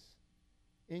about this.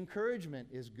 Encouragement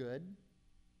is good.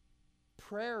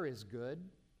 Prayer is good.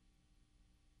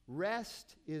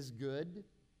 Rest is good.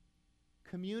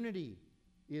 Community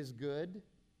is good.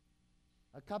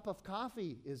 A cup of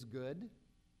coffee is good.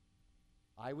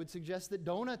 I would suggest that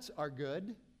donuts are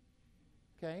good.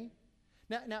 Okay?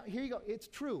 Now here you go. It's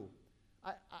true.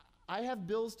 I have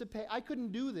bills to pay. I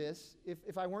couldn't do this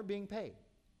if I weren't being paid.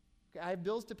 Okay? I have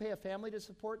bills to pay, a family to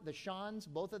support. The Shawns,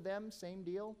 both of them, same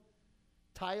deal.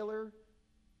 Tyler.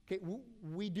 Okay,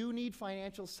 we do need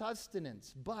financial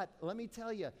sustenance. But let me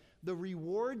tell you, the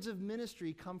rewards of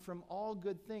ministry come from all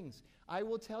good things. I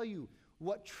will tell you,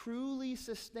 what truly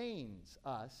sustains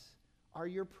us are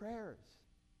your prayers.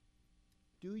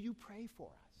 Do you pray for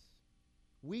us?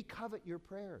 We covet your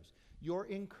prayers, your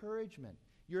encouragement,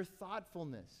 your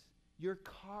thoughtfulness, your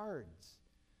cards,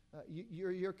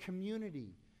 your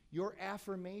community, your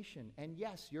affirmation. And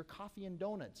yes, your coffee and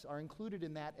donuts are included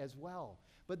in that as well.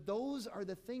 But those are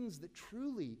the things that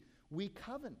truly we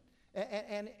covet.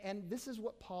 And this is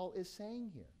what Paul is saying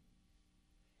here.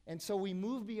 And so we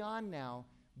move beyond now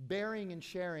bearing and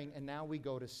sharing, and now we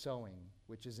go to sowing,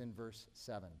 which is in verse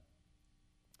 7.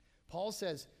 Paul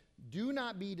says, "Do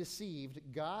not be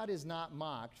deceived. God is not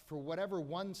mocked. For whatever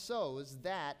one sows,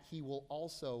 that he will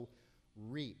also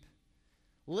reap."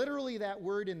 Literally, that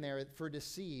word in there for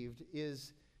deceived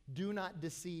is do not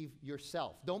deceive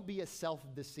yourself. Don't be a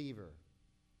self-deceiver.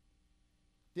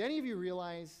 Do any of you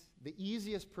realize the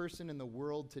easiest person in the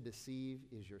world to deceive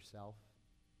is yourself?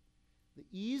 The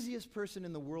easiest person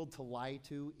in the world to lie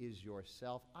to is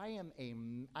yourself. I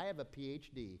have a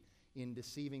PhD in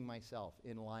deceiving myself,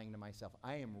 in lying to myself.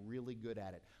 I am really good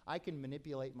at it. I can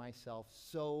manipulate myself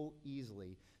so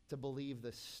easily to believe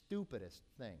the stupidest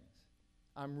things.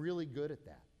 I'm really good at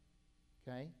that,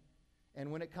 okay?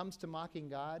 And when it comes to mocking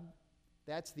God,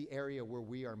 that's the area where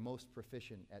we are most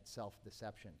proficient at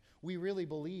self-deception. We really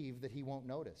believe that he won't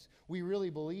notice. We really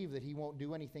believe that he won't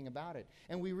do anything about it.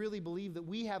 And we really believe that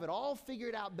we have it all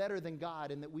figured out better than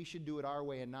God and that we should do it our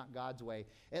way and not God's way.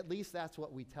 At least that's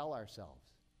what we tell ourselves.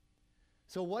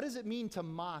 So what does it mean to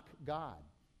mock God?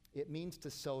 It means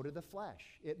to sow to the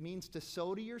flesh. It means to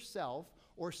sow to yourself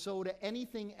or sow to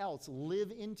anything else,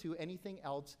 live into anything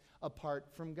else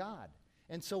apart from God.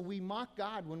 And so we mock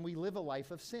God when we live a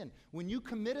life of sin. When you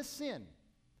commit a sin,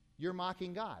 you're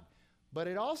mocking God. But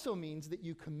it also means that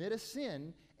you commit a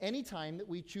sin anytime that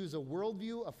we choose a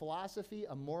worldview, a philosophy,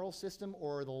 a moral system,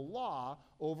 or the law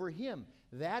over him.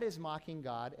 That is mocking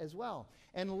God as well.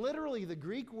 And literally, the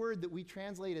Greek word that we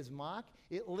translate as mock,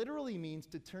 it literally means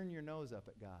to turn your nose up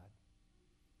at God.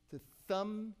 To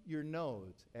thumb your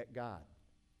nose at God.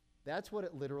 That's what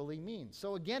it literally means.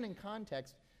 So again, in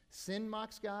context, sin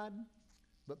mocks God.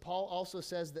 But Paul also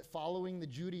says that following the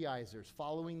Judaizers,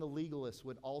 following the legalists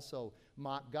would also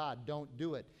mock God. Don't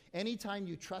do it. Anytime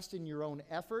you trust in your own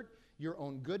effort, your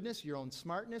own goodness, your own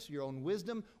smartness, your own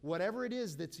wisdom, whatever it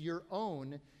is that's your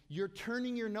own, you're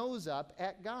turning your nose up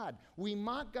at God. We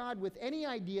mock God with any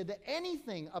idea that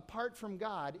anything apart from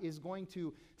God is going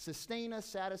to sustain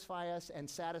us, and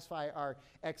satisfy our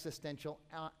existential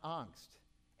angst.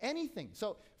 Anything.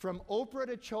 So from Oprah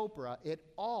to Chopra, it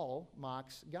all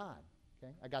mocks God.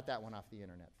 Okay? I got that one off the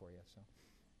internet for you.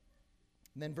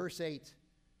 And then verse 8.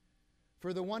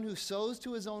 For the one who sows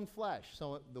to his own flesh,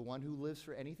 so the one who lives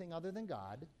for anything other than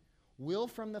God, will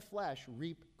from the flesh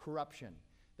reap corruption.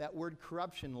 That word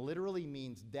corruption literally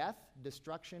means death,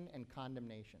 destruction, and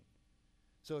condemnation.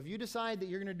 So if you decide that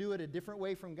you're going to do it a different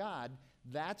way from God,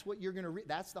 that's what you're going to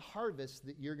that's the harvest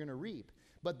that you're going to reap.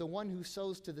 But the one who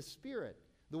sows to the Spirit,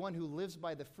 the one who lives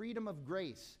by the freedom of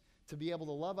grace to be able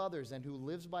to love others and who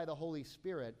lives by the Holy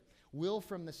Spirit, will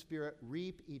from the Spirit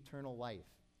reap eternal life.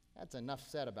 That's enough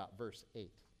said about verse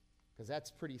 8, because that's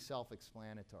pretty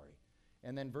self-explanatory.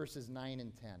 And then verses 9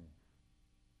 and 10.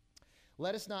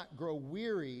 Let us not grow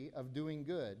weary of doing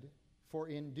good, for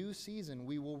in due season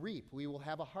we will reap. We will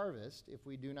have a harvest if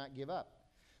we do not give up.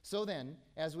 So then,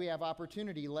 as we have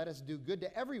opportunity, let us do good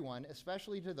to everyone,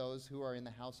 especially to those who are in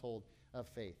the household of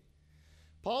faith.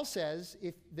 Paul says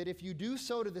that if you do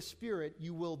so to the Spirit,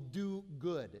 you will do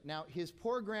good. Now, his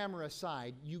poor grammar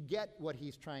aside, you get what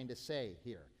he's trying to say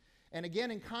here. And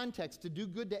again, in context, to do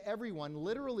good to everyone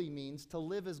literally means to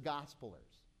live as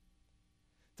gospelers.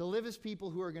 To live as people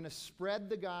who are going to spread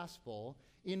the gospel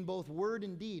in both word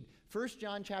and deed. 1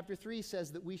 John chapter 3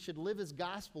 says that we should live as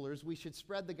gospelers. We should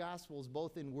spread the gospels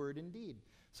both in word and deed.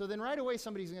 So then right away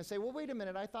somebody's going to say, well, wait a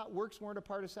minute, I thought works weren't a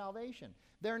part of salvation.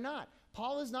 They're not.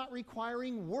 Paul is not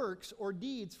requiring works or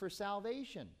deeds for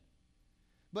salvation.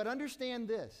 But understand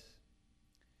this.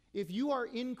 If you are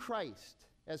in Christ,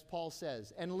 as Paul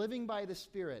says, and living by the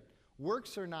Spirit,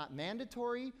 works are not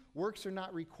mandatory, works are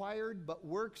not required, but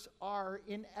works are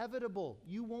inevitable.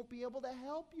 You won't be able to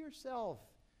help yourself.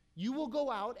 You will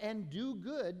go out and do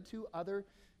good to other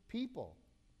people.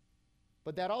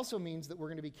 But that also means that we're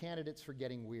going to be candidates for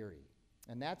getting weary.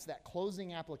 And that's that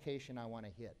closing application I want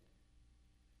to hit.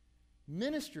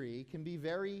 Ministry can be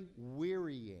very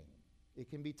wearying. It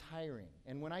can be tiring.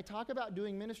 And when I talk about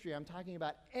doing ministry, I'm talking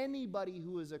about anybody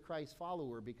who is a Christ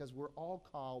follower, because we're all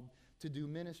called to do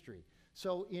ministry.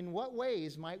 So in what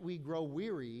ways might we grow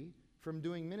weary from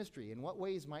doing ministry? In what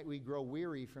ways might we grow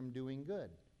weary from doing good?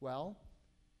 Well,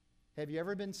 have you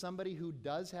ever been somebody who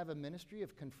does have a ministry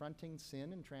of confronting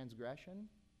sin and transgression?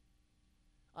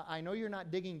 I know you're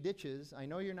not digging ditches. I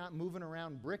know you're not moving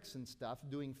around bricks and stuff,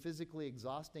 doing physically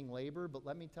exhausting labor, but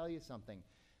let me tell you something.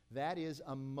 That is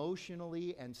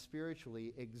emotionally and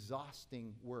spiritually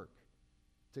exhausting work,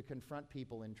 to confront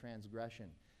people in transgression.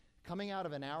 Coming out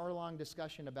of an hour-long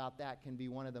discussion about that can be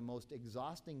one of the most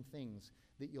exhausting things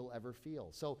that you'll ever feel.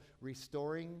 So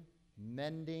restoring,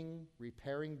 mending,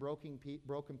 repairing broken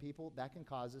people, that can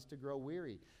cause us to grow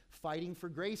weary. Fighting for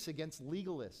grace against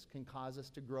legalists can cause us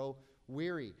to grow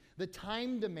weary. The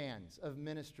time demands of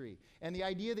ministry and the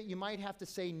idea that you might have to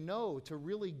say no to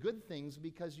really good things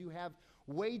because you have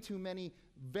way too many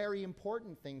very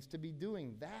important things to be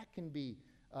doing, that can be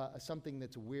something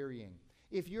that's wearying.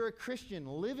 If you're a Christian,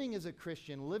 living as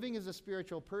a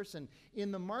spiritual person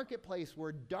in the marketplace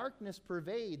where darkness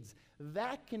pervades,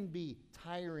 that can be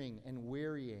tiring and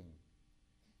wearying.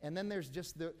 And then there's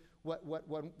just what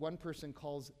one person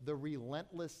calls the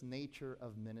relentless nature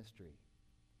of ministry.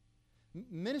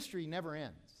 Ministry never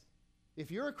ends.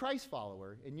 If you're a Christ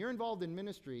follower and you're involved in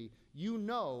ministry, you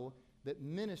know that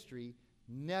ministry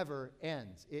never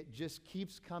ends. It just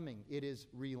keeps coming. It is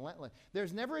relentless.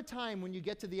 There's never a time when you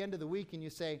get to the end of the week and you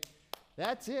say,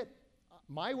 that's it.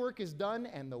 My work is done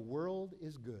and the world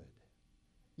is good.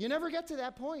 You never get to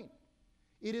that point.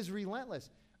 It is relentless.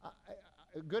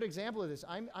 A good example of this,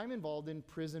 I'm involved in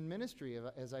prison ministry,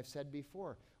 as I've said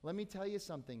before. Let me tell you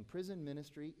something. Prison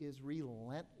ministry is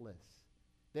relentless.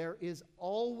 There is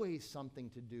always something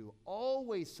to do,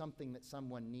 always something that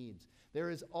someone needs. There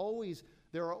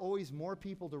are always more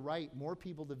people to write, more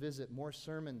people to visit, more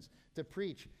sermons to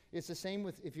preach. It's the same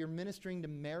with if you're ministering to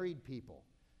married people.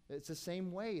 It's the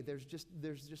same way. There's just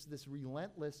this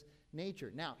relentless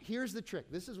nature. Now, here's the trick.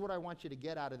 This is what I want you to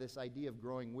get out of this idea of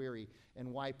growing weary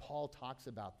and why Paul talks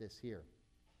about this here.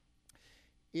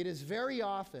 It is very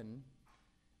often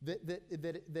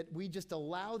that we just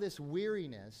allow this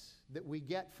weariness that we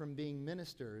get from being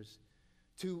ministers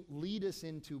to lead us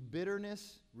into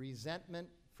bitterness, resentment,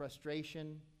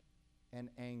 frustration, and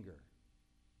anger.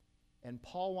 And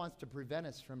Paul wants to prevent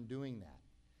us from doing that.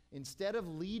 Instead of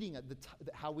leading,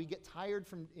 how we get tired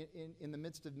from in the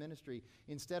midst of ministry,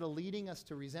 instead of leading us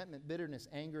to resentment, bitterness,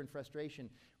 anger, and frustration,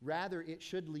 rather it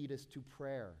should lead us to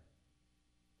prayer.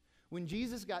 When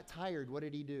Jesus got tired, what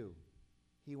did he do?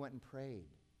 He went and prayed.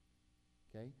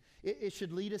 Okay? It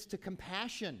should lead us to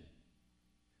compassion.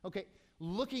 Okay,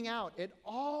 looking out at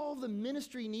all the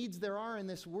ministry needs there are in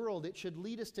this world, it should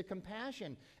lead us to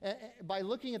compassion by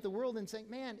looking at the world and saying,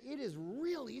 man, it is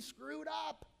really screwed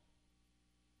up.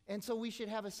 And so we should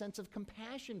have a sense of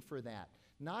compassion for that,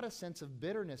 not a sense of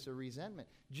bitterness or resentment.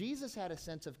 Jesus had a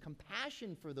sense of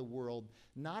compassion for the world,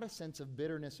 not a sense of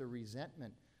bitterness or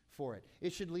resentment for it.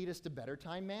 It should lead us to better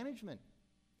time management.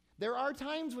 There are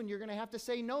times when you're going to have to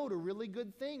say no to really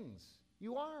good things.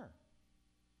 You are,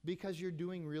 because you're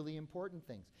doing really important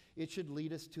things. It should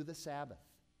lead us to the Sabbath.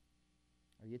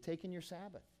 Are you taking your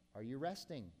Sabbath? Are you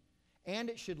resting? And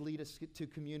it should lead us to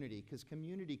community, because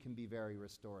community can be very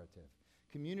restorative.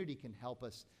 Community can help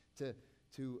us to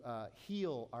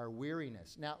heal our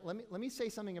weariness. Now, let me say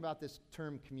something about this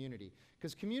term community,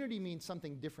 because community means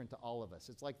something different to all of us.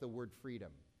 It's like the word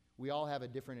freedom. We all have a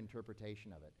different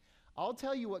interpretation of it. I'll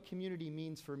tell you what community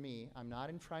means for me. I'm not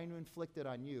trying to inflict it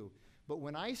on you. But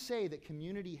when I say that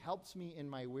community helps me in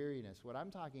my weariness, what I'm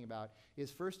talking about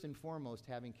is first and foremost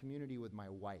having community with my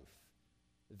wife.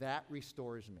 That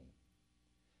restores me.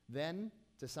 Then,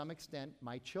 to some extent,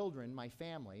 my children, my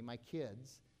family, my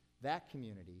kids, that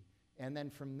community. And then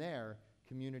from there,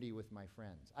 community with my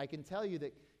friends. I can tell you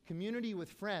that community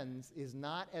with friends is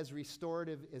not as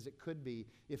restorative as it could be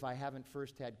if I haven't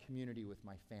first had community with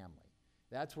my family.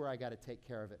 That's where I got to take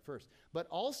care of it first. But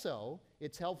also,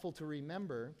 it's helpful to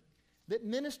remember that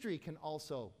ministry can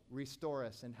also restore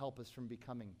us and help us from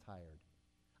becoming tired.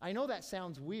 I know that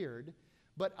sounds weird,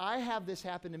 but I have this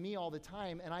happen to me all the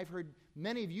time, and I've heard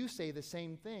many of you say the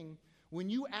same thing. When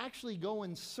you actually go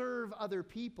and serve other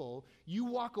people, you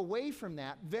walk away from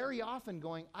that very often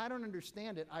going, I don't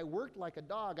understand it. I worked like a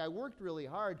dog. I worked really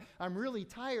hard. I'm really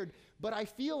tired, but I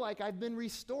feel like I've been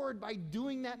restored by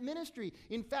doing that ministry.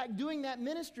 In fact, doing that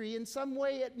ministry, in some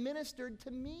way, it ministered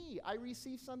to me. I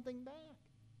received something back.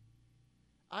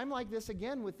 I'm like this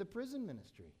again with the prison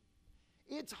ministry.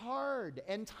 It's hard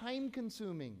and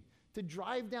time-consuming to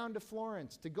drive down to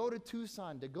Florence, to go to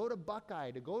Tucson, to go to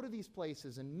Buckeye, to go to these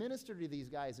places and minister to these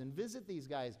guys and visit these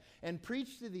guys and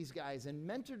preach to these guys and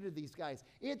mentor to these guys.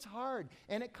 It's hard,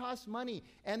 and it costs money,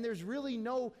 and there's really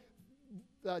no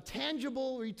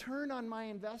tangible return on my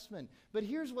investment. But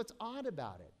here's what's odd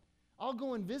about it. I'll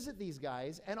go and visit these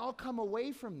guys, and I'll come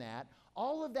away from that,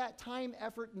 all of that time,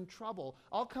 effort, and trouble,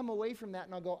 I'll come away from that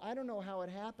and I'll go, I don't know how it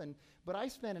happened, but I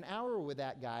spent an hour with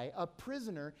that guy, a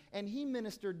prisoner, and he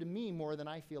ministered to me more than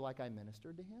I feel like I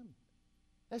ministered to him.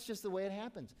 That's just the way it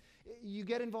happens. You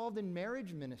get involved in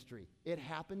marriage ministry. It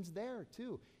happens there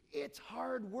too. It's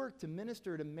hard work to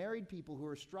minister to married people who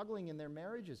are struggling in their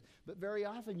marriages, but very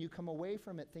often you come away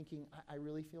from it thinking, I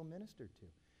really feel ministered to.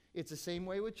 It's the same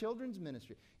way with children's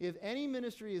ministry. If any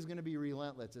ministry is going to be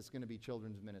relentless, it's going to be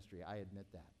children's ministry. I admit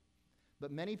that. But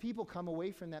many people come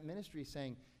away from that ministry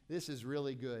saying, this is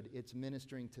really good. It's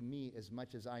ministering to me as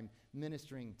much as I'm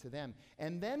ministering to them.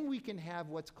 And then we can have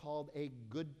what's called a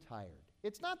good tired.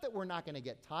 It's not that we're not going to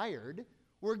get tired.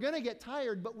 We're going to get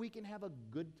tired, but we can have a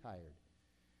good tired.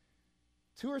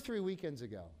 2 or 3 weekends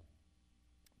ago,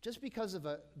 just because of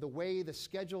the way the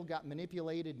schedule got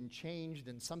manipulated and changed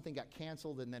and something got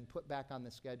canceled and then put back on the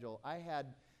schedule, I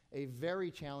had a very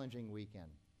challenging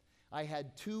weekend. I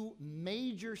had 2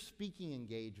 major speaking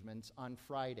engagements on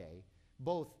Friday,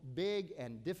 both big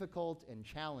and difficult and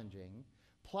challenging,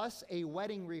 plus a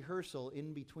wedding rehearsal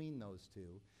in between those 2.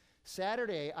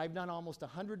 Saturday, I've done almost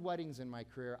 100 weddings in my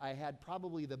career. I had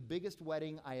probably the biggest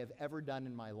wedding I have ever done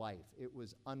in my life. It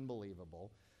was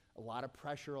unbelievable. A lot of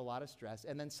pressure, a lot of stress.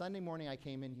 And then Sunday morning, I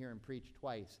came in here and preached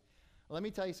twice. Let me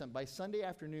tell you something. By Sunday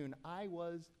afternoon, I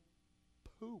was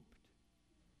pooped.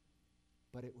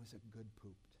 But it was a good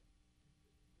pooped.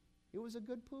 It was a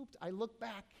good pooped. I look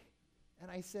back and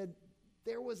I said,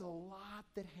 there was a lot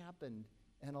that happened,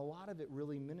 and a lot of it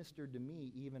really ministered to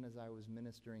me, even as I was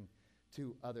ministering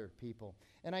to other people.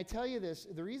 And I tell you this,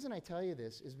 the reason I tell you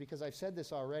this is because I've said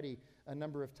this already a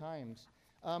number of times.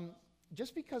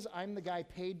 Just because I'm the guy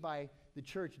paid by the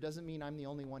church doesn't mean I'm the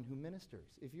only one who ministers.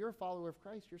 If you're a follower of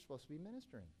Christ, you're supposed to be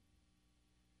ministering.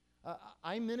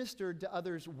 I ministered to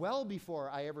others well before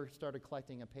I ever started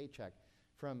collecting a paycheck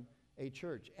from a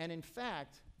church. And in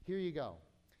fact, here you go.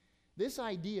 This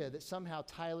idea that somehow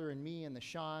Tyler and me and the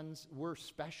Shawns, we're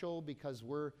special because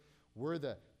we're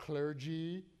the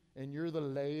clergy and you're the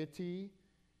laity,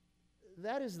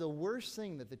 that is the worst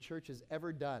thing that the church has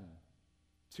ever done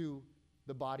to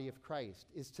the body of Christ,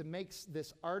 is to make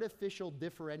this artificial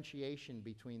differentiation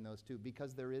between those two,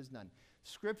 because there is none.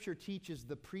 Scripture teaches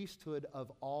the priesthood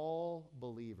of all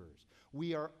believers.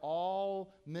 We are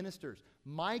all ministers.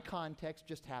 My context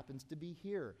just happens to be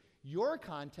here. Your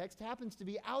context happens to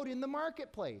be out in the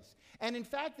marketplace. And in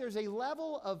fact, there's a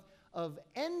level of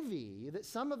envy that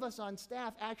some of us on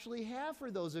staff actually have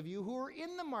for those of you who are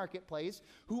in the marketplace,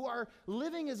 who are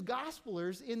living as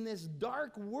gospelers in this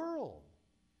dark world.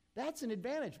 That's an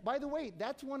advantage. By the way,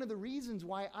 that's one of the reasons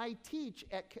why I teach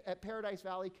at Paradise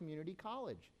Valley Community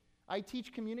College. I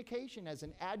teach communication as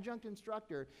an adjunct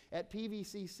instructor at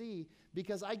PVCC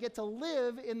because I get to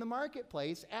live in the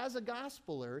marketplace as a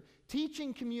gospeler,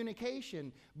 teaching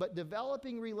communication, but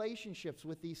developing relationships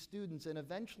with these students, and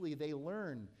eventually they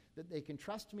learn that they can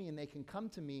trust me and they can come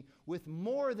to me with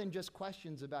more than just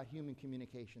questions about human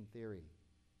communication theory.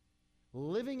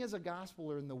 Living as a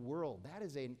gospeler in the world, that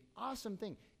is an awesome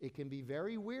thing. It can be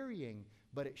very wearying,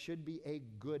 but it should be a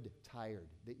good tired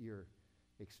that you're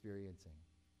experiencing.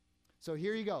 So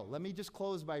here you go. Let me just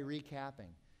close by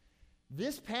recapping.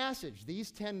 This passage,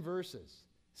 these 10 verses,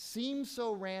 seem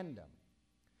so random,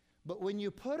 but when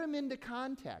you put them into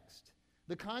context,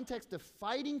 the context of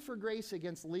fighting for grace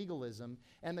against legalism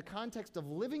and the context of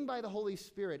living by the Holy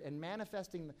Spirit and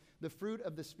manifesting the fruit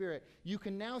of the Spirit, you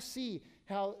can now see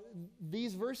how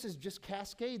these verses just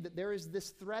cascade, that there is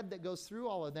this thread that goes through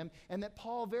all of them, and that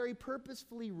Paul very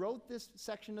purposefully wrote this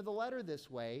section of the letter this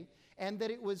way, and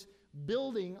that it was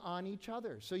building on each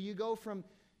other. So you go from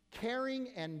caring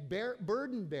and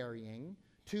burden bearing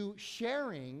to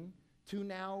sharing to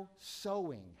now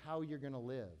sowing, how you're going to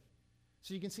live.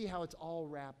 So you can see how it's all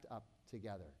wrapped up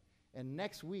together. And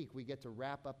next week, we get to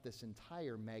wrap up this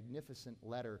entire magnificent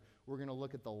letter. We're going to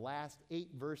look at the last 8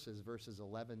 verses, verses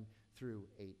 11 through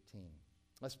 18.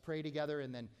 Let's pray together,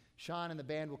 and then Sean and the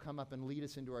band will come up and lead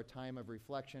us into our time of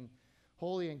reflection.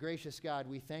 Holy and gracious God,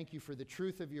 we thank you for the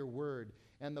truth of your word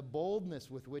and the boldness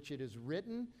with which it is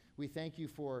written. We thank you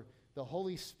for the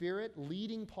Holy Spirit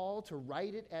leading Paul to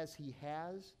write it as he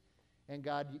has. And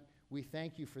God, we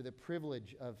thank you for the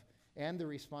privilege of and the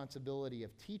responsibility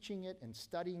of teaching it and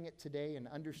studying it today and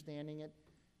understanding it.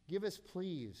 Give us,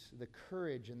 please, the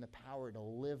courage and the power to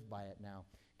live by it now.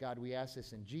 God, we ask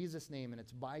this in Jesus' name, and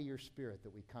it's by your Spirit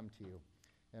that we come to you.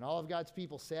 And all of God's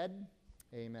people said,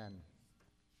 amen.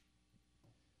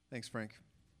 Thanks, Frank.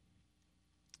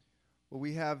 Well,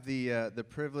 we have the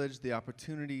privilege, the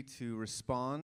opportunity to respond